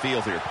onto the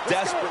field here,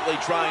 desperately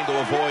trying to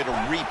avoid a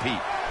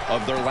repeat of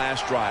their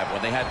last drive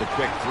when they had the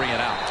quick 3 and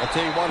out. I'll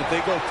tell you what, if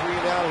they go 3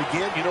 and out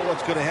again, you know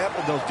what's going to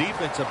happen? Those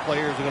defensive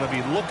players are going to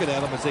be looking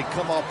at them as they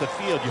come off the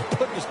field. You're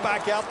putting us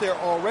back out there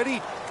already,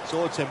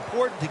 so it's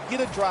important to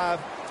get a drive,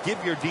 give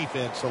your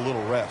defense a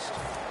little rest.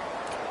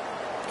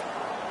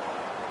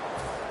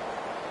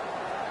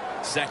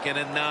 2nd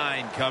and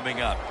 9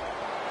 coming up.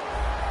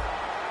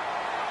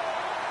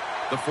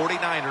 The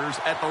 49ers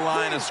at the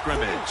line of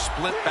scrimmage.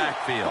 Split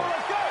backfield.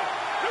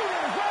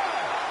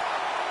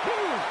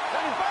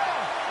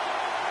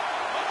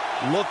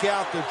 Look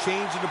out, they're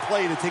changing the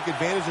play to take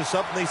advantage of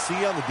something they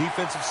see on the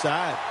defensive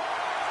side.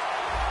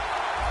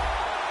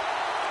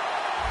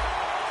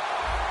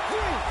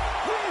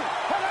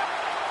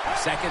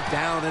 Second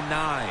down and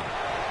 9.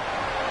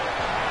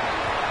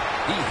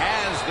 He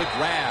has the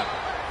grab.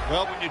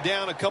 Well, when you're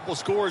down a couple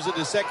scores in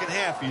the second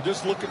half, you're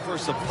just looking for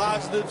some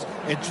positives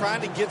and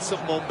trying to get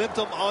some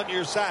momentum on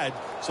your side.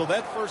 So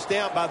that first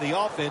down by the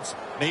offense,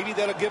 maybe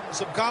that'll give them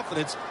some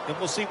confidence, and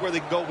we'll see where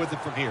they can go with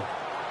it from here.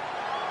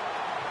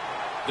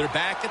 They're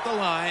back at the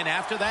line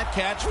after that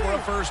catch for a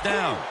first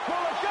down.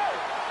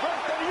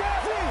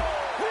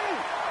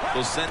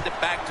 They'll send it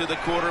back to the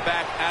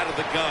quarterback out of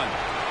the gun.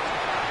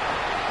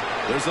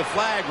 There's a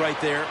flag right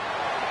there.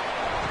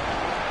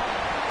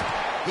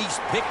 He's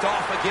picked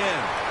off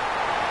again.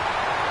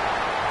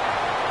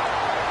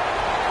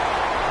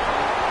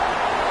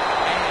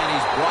 And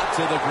he's brought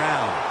to the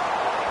ground.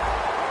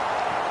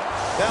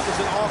 That was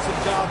an awesome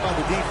job by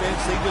the defense.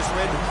 They just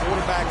read the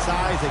quarterback's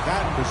eyes. They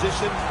got in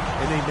position,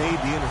 and they made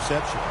the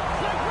interception.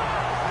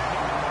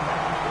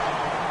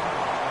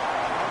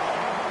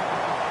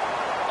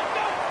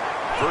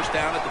 First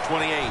down at the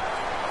 28.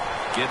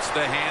 Gets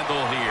the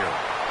handle here.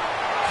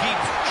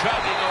 Keeps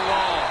chugging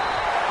along.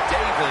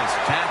 Davis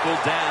tackled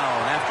down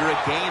after a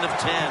gain of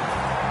 10.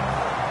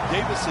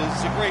 Davis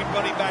is a great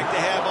running back to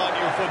have on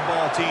your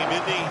football team,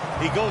 isn't he?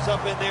 He goes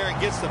up in there and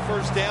gets the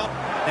first down.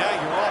 Now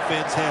your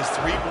offense has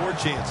 3 more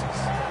chances.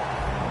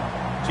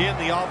 Jim,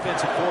 the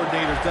offensive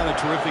coordinator, has done a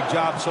terrific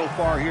job so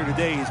far here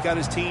today. He's got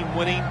his team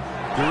winning.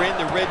 They're in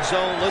the red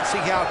zone. Let's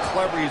see how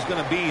clever he's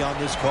going to be on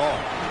this call.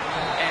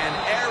 And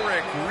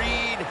Eric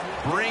Reed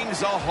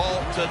brings a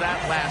halt to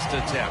that last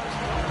attempt.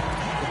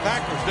 The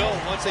Packers know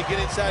once they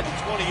get inside the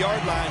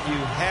 20-yard line, you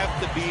have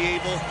to be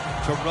able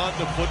to run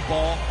the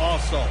football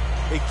also.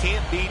 It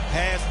can't be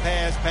pass,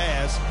 pass,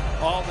 pass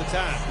all the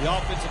time. The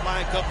offensive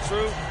line comes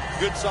through.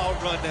 Good solid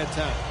run that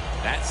time.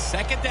 That's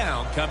second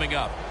down coming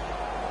up.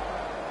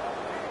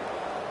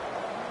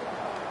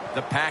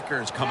 The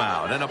Packers come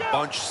out in a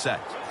bunch set.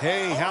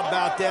 Hey, how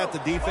about that? The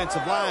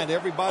defensive line,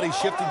 everybody's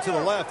shifting to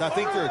the left. I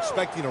think they're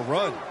expecting a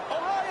run.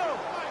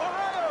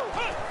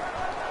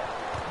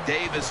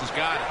 Davis has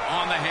got it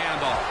on the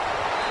handoff.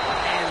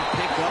 And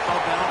pick up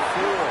about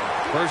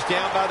 4. First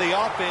down by the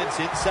offense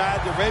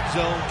inside the red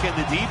zone. Can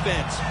the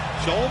defense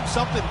show them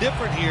something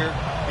different here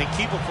and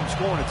keep them from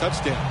scoring a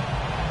touchdown?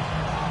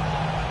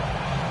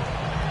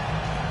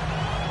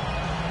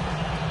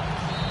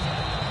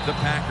 The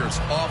Packers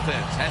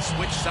offense has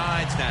switched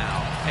sides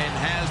now and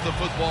has the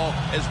football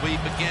as we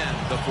begin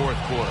the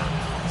fourth quarter.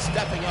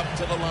 Stepping up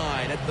to the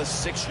line at the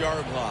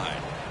 6-yard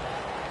line.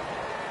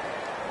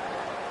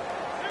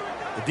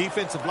 The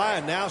defensive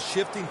line now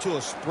shifting to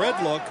a spread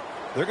look.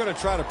 They're going to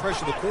try to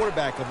pressure the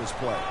quarterback on this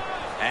play.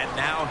 And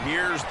now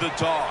here's the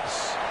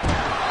toss.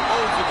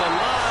 Over the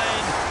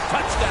line.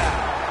 Touchdown.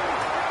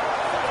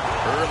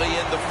 Early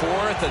in the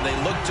fourth, and they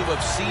look to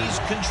have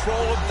seized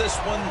control of this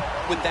one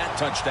with that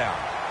touchdown.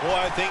 Boy,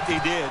 I think they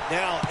did.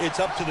 Now it's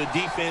up to the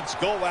defense.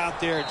 Go out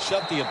there and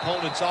shut the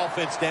opponent's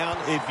offense down.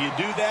 If you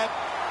do that,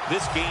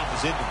 this game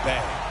is in the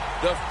bag.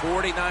 The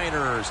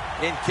 49ers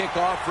in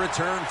kickoff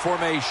return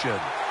formation.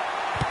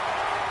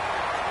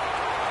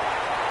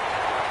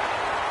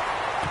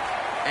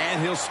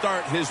 And he'll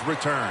start his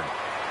return.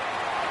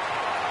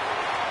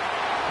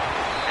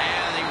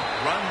 And he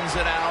runs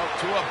it out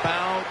to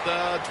about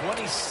the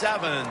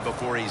 27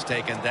 before he's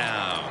taken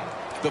down.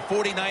 The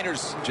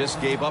 49ers just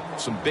gave up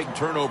some big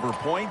turnover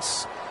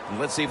points.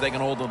 Let's see if they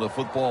can hold on to the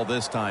football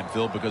this time,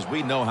 Phil, because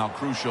we know how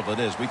crucial it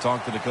is. We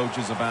talked to the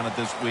coaches about it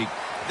this week.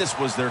 This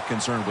was their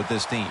concern with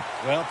this team.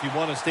 Well, if you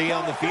want to stay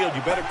on the field,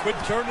 you better quit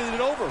turning it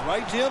over,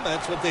 right, Jim?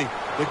 That's what the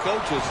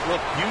coaches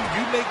look.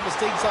 You make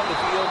mistakes on the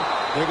field,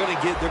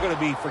 they're going to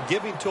be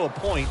forgiving to a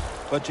point,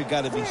 but you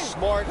got to be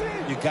smart,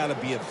 you got to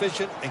be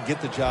efficient, and get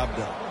the job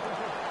done.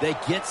 They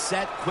get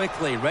set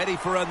quickly, ready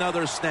for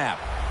another snap.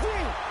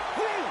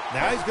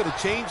 Now he's going to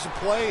change the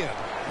play, and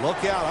look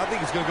out. I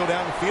think he's going to go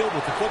down the field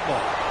with the football.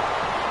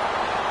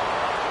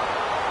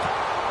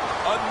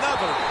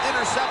 Another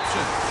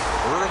interception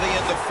early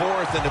in the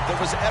fourth, and if there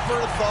was ever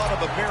a thought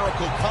of a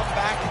miracle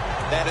comeback,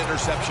 that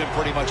interception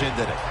pretty much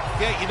ended it.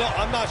 Yeah,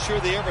 I'm not sure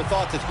they ever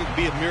thought there's going to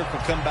be a miracle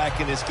comeback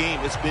in this game.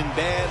 It's been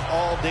bad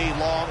all day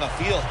long. I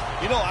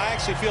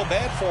actually feel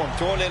bad for him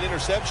throwing that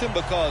interception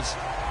because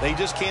they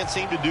just can't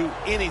seem to do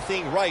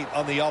anything right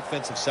on the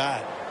offensive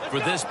side. For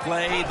this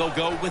play, they'll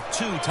go with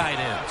 2 tight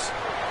ends.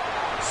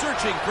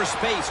 Searching for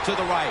space to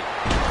the right.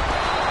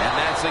 And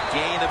that's a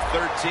gain of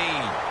 13.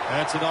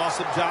 That's an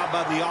awesome job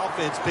by the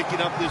offense picking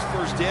up this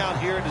first down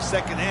here in the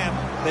second half.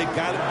 They've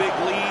got a big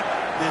lead.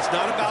 It's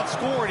not about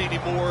scoring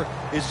anymore.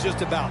 It's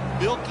just about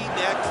milking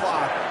that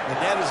clock. And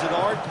that is an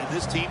art, and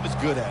this team is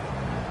good at it.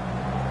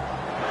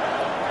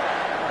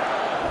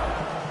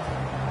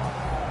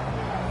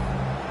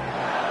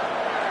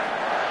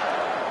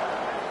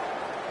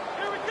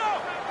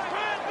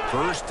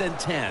 First and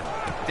 10.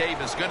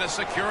 Davis going to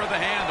secure the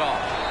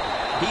handoff.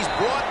 He's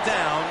brought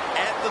down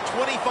at the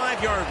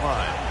 25-yard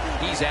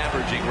line. He's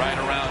averaging right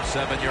around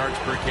 7 yards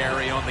per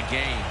carry on the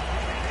game.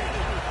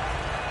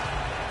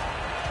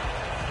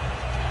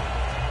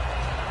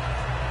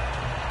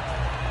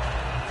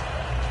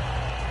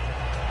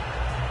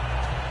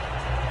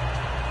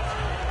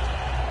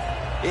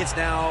 It's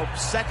now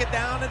second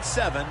down and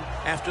 7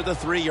 after the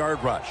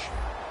 3-yard rush.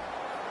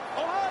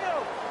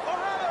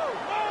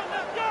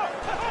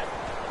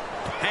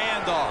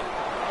 Handoff,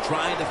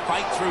 trying to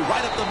fight through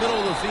right up the middle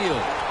of the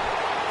field.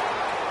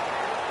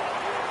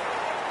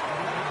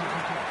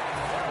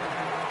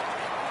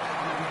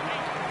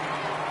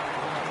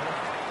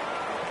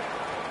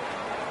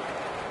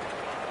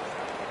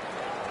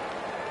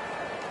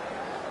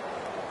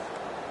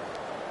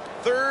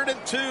 3rd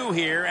and 2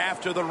 here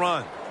after the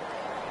run.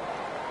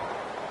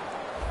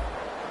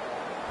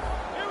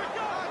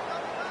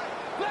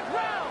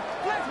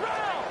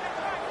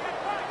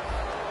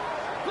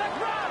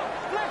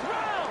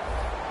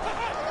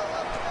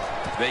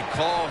 They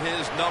call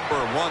his number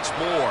once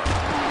more.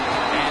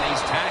 And he's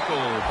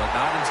tackled, but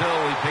not until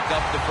we pick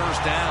up the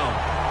first down.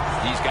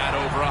 He's got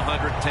over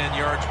 110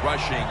 yards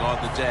rushing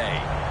on the day.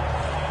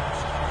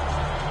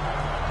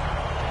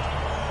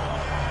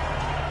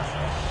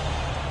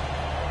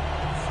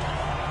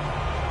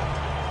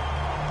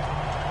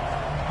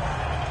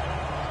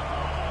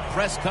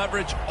 Press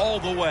coverage all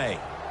the way.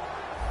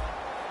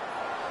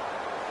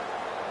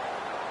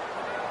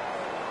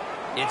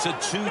 It's a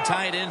 2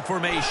 tight end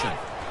formation.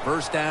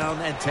 1st down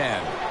and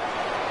 10.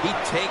 He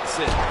takes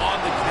it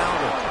on the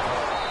counter.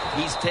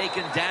 He's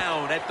taken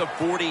down at the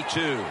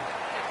 42.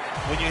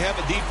 When you have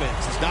a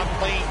defense that's not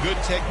playing good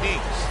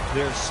techniques,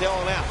 they're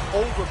selling out,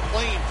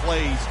 overplaying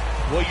plays,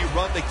 well, you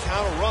run the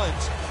counter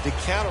runs to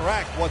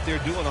counteract what they're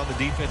doing on the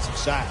defensive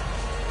side.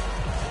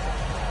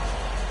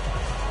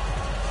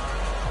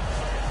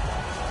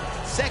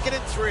 2nd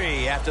and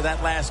 3 after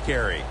that last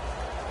carry.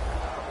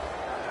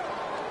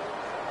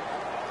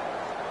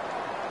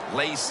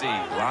 Lacy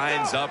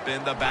lines up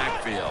in the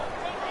backfield.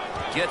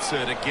 Gets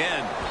it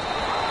again.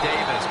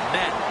 Davis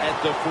met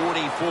at the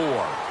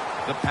 44.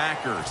 The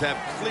Packers have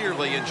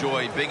clearly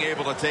enjoyed being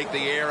able to take the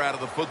air out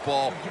of the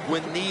football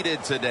when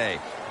needed today.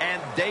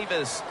 And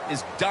Davis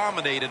is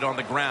dominated on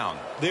the ground.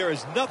 There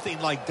is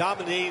nothing like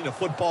dominating a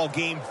football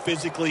game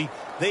physically.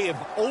 They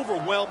have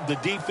overwhelmed the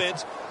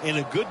defense, and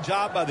a good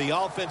job by the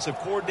offensive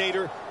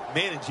coordinator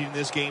managing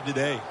this game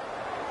today.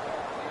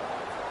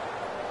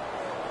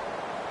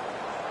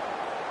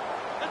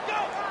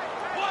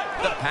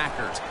 The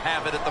Packers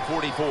have it at the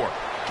 44.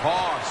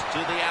 Toss to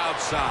the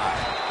outside.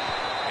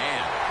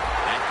 And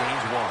that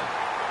gains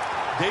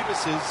 1.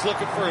 Davis is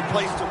looking for a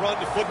place to run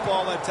the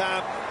football that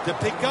time to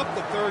pick up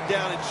the 3rd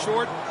down and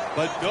short,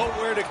 but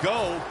nowhere to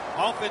go.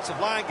 Offensive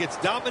line gets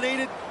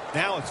dominated.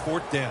 Now it's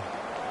 4th down.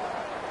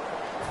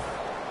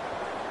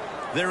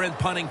 They're in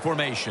punting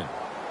formation.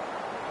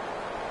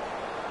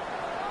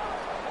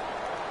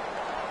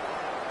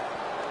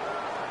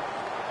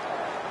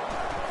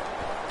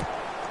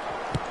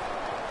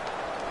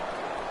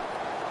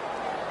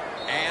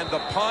 And the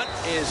punt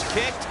is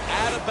kicked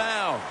out of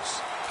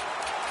bounds.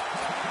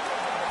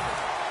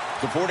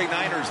 The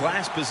 49ers'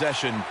 last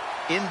possession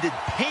ended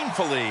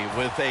painfully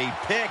with a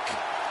pick.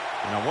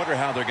 And I wonder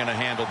how they're going to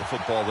handle the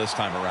football this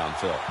time around,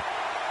 Phil.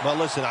 Well,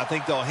 listen, I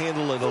think they'll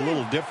handle it a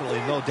little differently,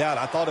 no doubt.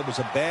 I thought it was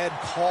a bad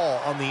call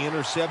on the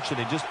interception.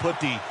 It just put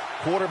the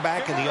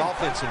quarterback and the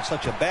offense in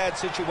such a bad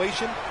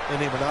situation,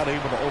 and they were not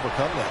able to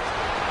overcome that.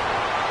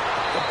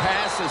 The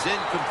pass is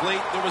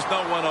incomplete. There was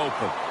no one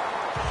open.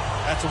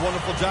 That's a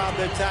wonderful job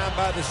that time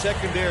by the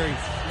secondary.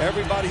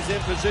 Everybody's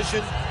in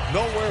position.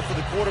 Nowhere for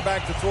the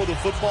quarterback to throw the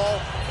football,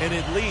 and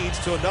it leads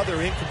to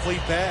another incomplete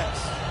pass.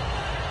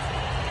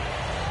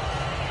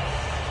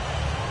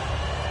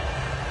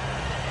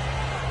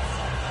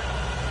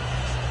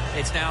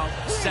 It's now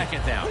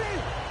 2nd down.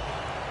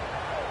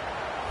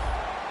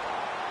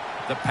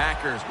 The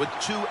Packers with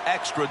 2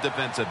 extra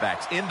defensive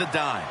backs in the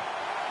dime.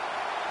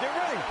 Get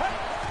ready.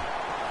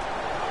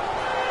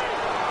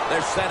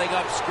 They're setting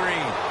up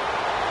screen.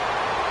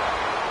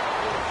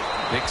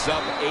 Picks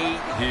up 8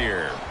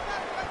 here.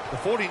 The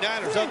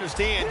 49ers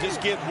understand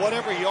just get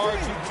whatever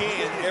yards you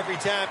can every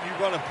time you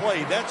run a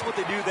play. That's what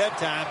they do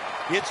that time.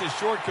 It's a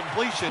short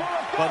completion,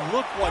 but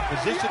look what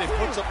position it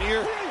puts them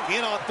here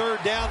in on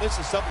 3rd down. This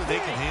is something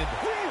they can handle.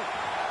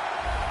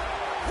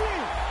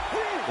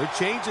 They're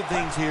changing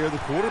things here. The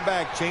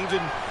quarterback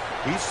changing.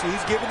 He's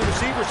giving the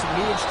receiver some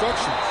new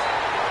instructions.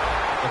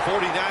 The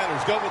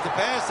 49ers go with the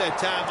pass that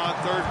time on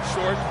 3rd and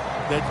short.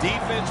 The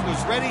defense was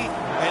ready,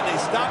 and they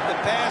stopped the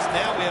pass.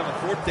 Now we have a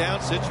 4th down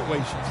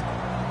situation.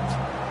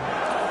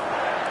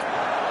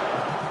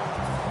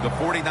 The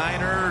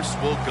 49ers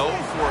will go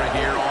for it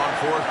here on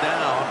 4th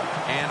down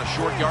and a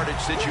short yardage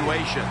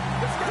situation.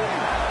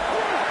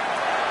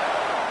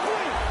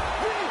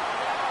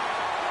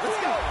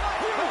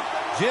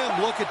 Jim,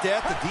 look at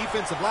that. The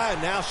defensive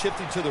line now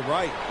shifting to the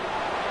right.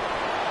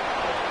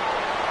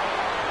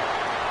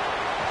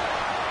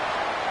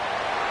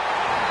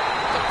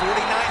 The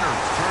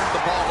 49ers turn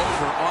the ball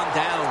over on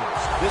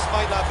downs. This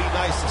might not be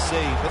nice to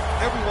say, but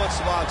every once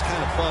in a while it's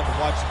kind of fun to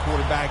watch the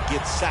quarterback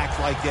get sacked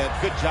like that.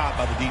 Good job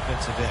by the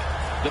defensive end.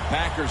 The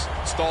Packers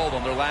stalled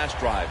on their last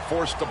drive,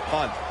 forced a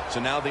punt.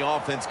 So now the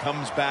offense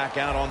comes back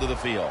out onto the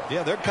field.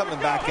 Yeah, they're coming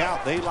back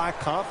out. They lack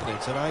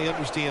confidence, and I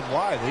understand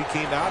why. They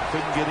came out,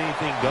 couldn't get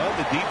anything done.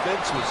 The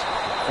defense was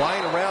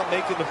flying around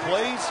making the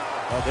plays.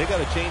 They got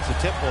to change the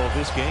tempo of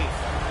this game.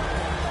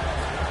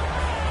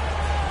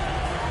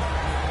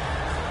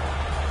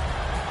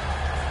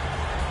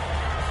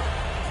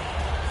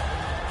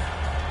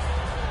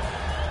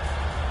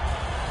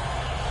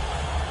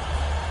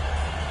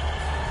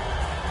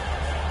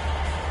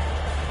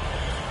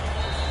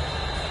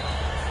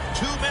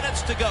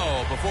 To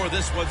go before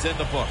this one's in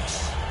the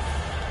books.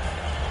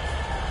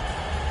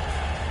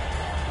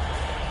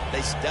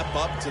 They step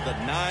up to the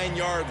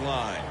 9-yard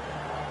line.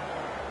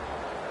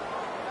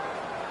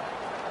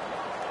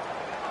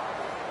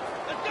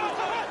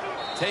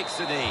 Takes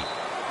a knee.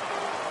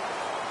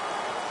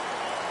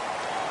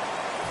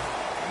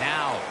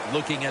 Now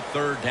looking at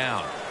third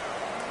down.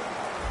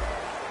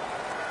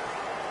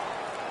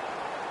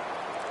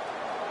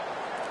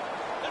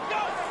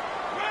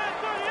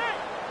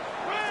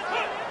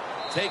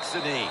 Takes a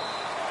knee.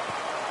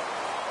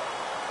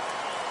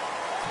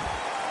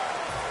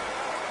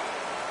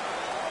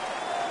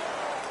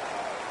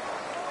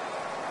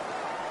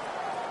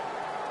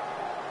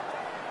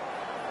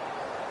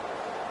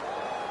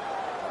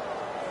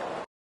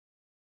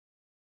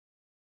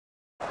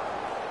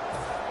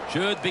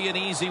 Should be an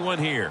easy one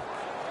here.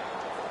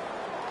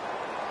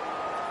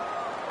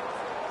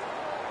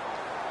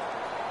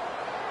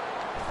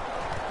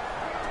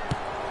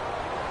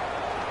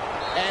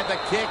 And the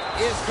kick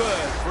is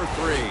good for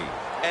 3.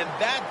 And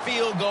that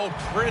field goal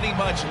pretty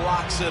much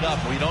locks it up.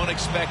 We don't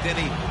expect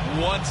any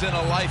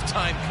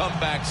once-in-a-lifetime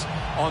comebacks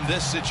on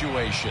this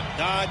situation.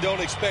 No, I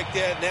don't expect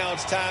that. Now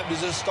it's time to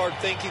just start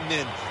thinking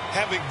then.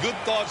 Having good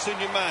thoughts in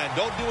your mind.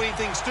 Don't do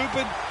anything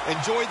stupid.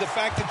 Enjoy the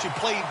fact that you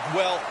played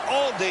well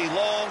all day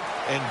long,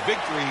 and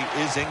victory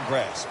is in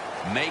grasp.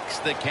 Makes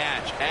the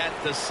catch at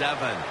the 7.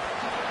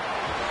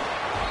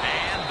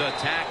 And the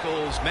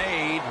tackle's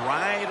made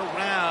right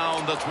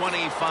around the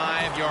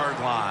 25-yard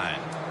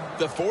line.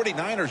 The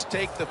 49ers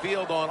take the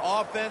field on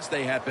offense.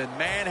 They have been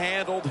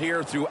manhandled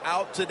here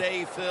throughout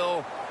today,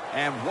 Phil.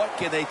 And what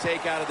can they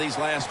take out of these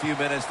last few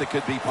minutes that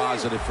could be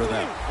positive for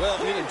them? Well,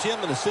 Jim,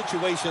 in a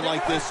situation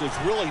like this, there's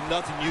really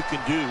nothing you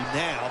can do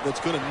now that's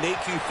going to make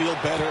you feel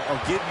better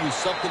or give you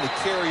something to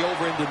carry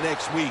over into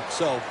next week.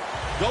 So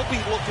don't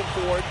be looking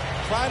for it.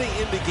 Try to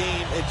end the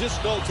game, and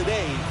just know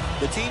today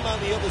the team on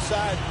the other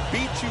side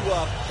beat you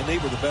up, and they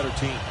were the better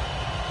team.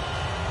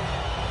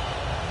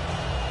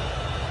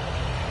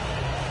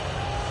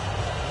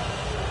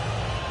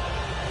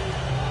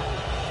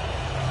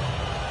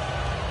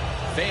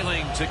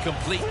 Failing to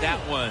complete that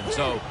one.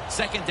 So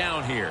second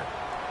down here.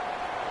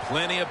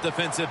 Plenty of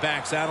defensive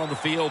backs out on the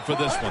field for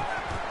this one.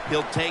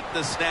 He'll take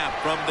the snap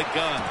from the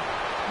gun.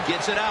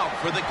 Gets it out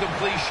for the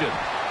completion.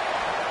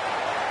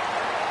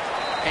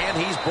 And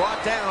he's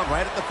brought down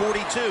right at the 42.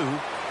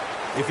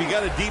 If you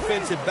got a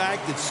defensive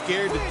back that's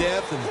scared to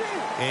death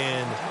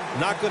and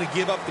not going to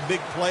give up the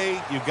big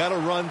play, you've got to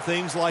run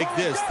things like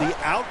this. The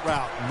out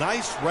route.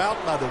 Nice route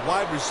by the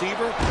wide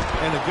receiver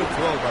and a good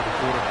throw by the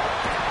quarterback.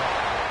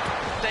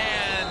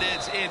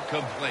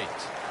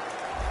 Incomplete.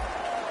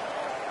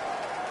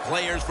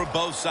 Players for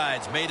both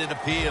sides made an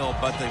appeal,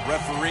 but the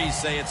referees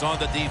say it's on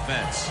the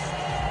defense.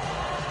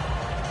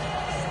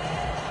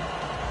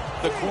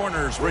 The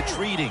corners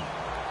retreating.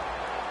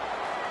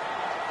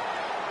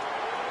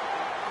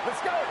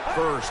 Let's go.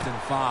 1st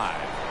and 5.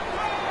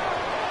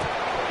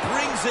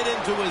 Brings it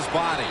into his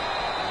body.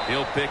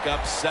 He'll pick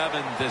up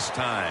 7 this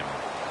time.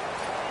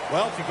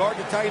 Well, if you guard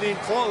the tight end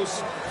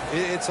close,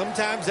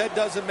 sometimes that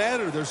doesn't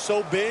matter. They're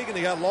so big and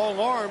they got long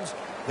arms,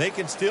 they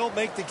can still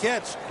make the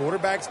catch.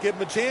 Quarterbacks give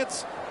them a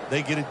chance,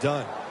 they get it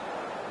done.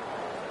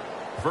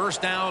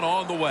 First down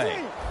on the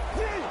way.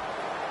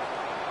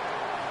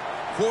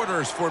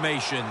 Quarters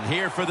formation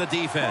here for the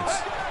defense.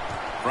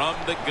 From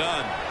the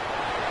gun.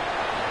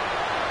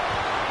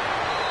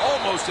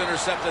 Almost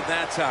intercepted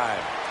that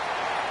time.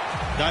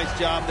 Nice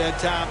job that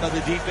time by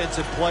the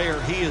defensive player.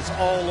 He is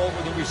all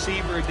over the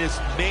receiver in this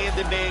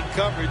man-to-man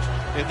coverage,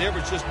 and there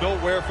was just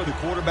nowhere for the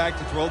quarterback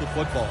to throw the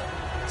football.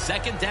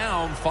 Second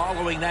down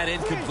following that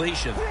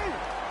incompletion.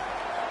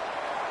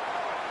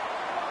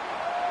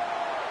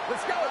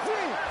 Let's go.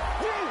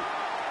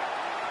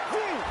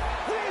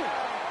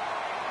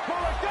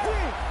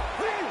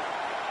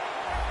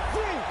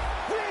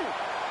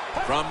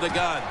 From the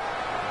gun.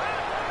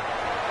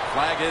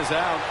 Flag is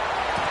out.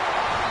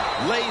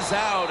 Lays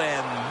out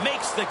and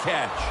makes the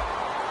catch.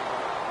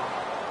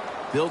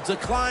 They'll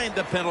decline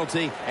the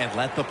penalty and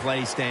let the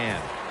play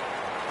stand.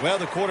 Well,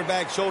 the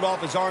quarterback showed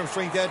off his arm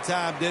strength that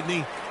time, didn't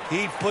he?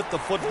 He put the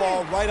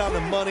football right on the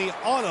money,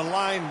 on a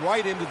line,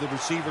 right into the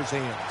receiver's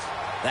hands.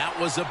 That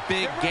was a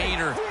big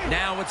gainer.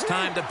 Now it's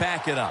time to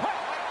back it up.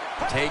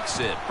 Takes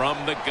it from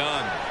the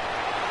gun.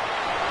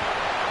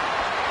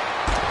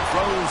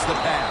 Throws the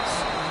pass.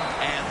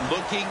 And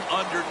looking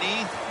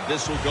underneath,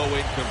 this will go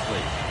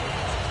incomplete.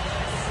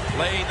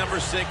 Play number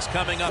 6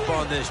 coming up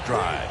on this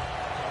drive.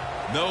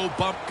 No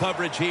bump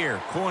coverage here.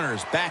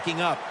 Corners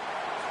backing up.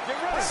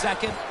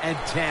 2nd and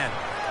 10.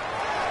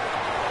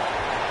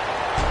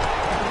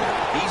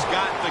 He's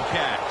got the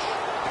catch.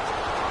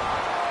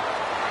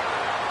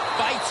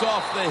 Fights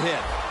off the hit.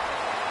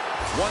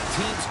 One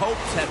team's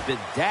hopes have been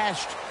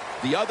dashed.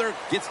 The other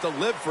gets to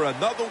live for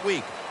another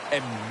week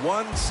and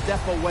one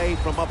step away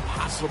from a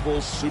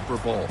possible Super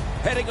Bowl.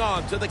 Heading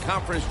on to the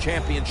conference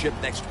championship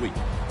next week.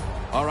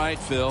 All right,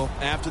 Phil,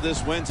 after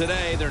this win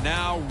today, they're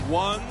now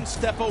one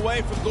step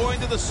away from going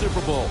to the Super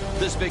Bowl.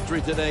 This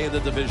victory today in the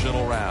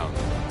divisional round.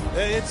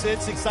 It's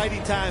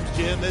exciting times,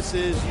 Jim. This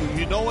is,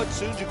 you know what, as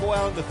soon as you go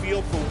out on the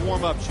field for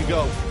warm-ups, you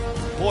go,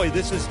 boy,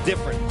 this is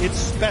different. It's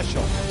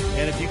special.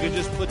 And if you can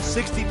just put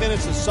 60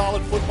 minutes of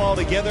solid football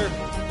together,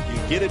 you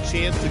get a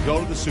chance to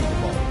go to the Super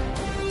Bowl.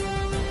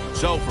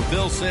 So for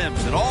Bill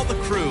Sims and all the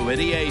crew at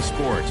EA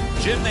Sports,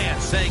 Jim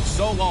Nantz saying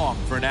so long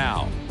for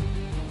now.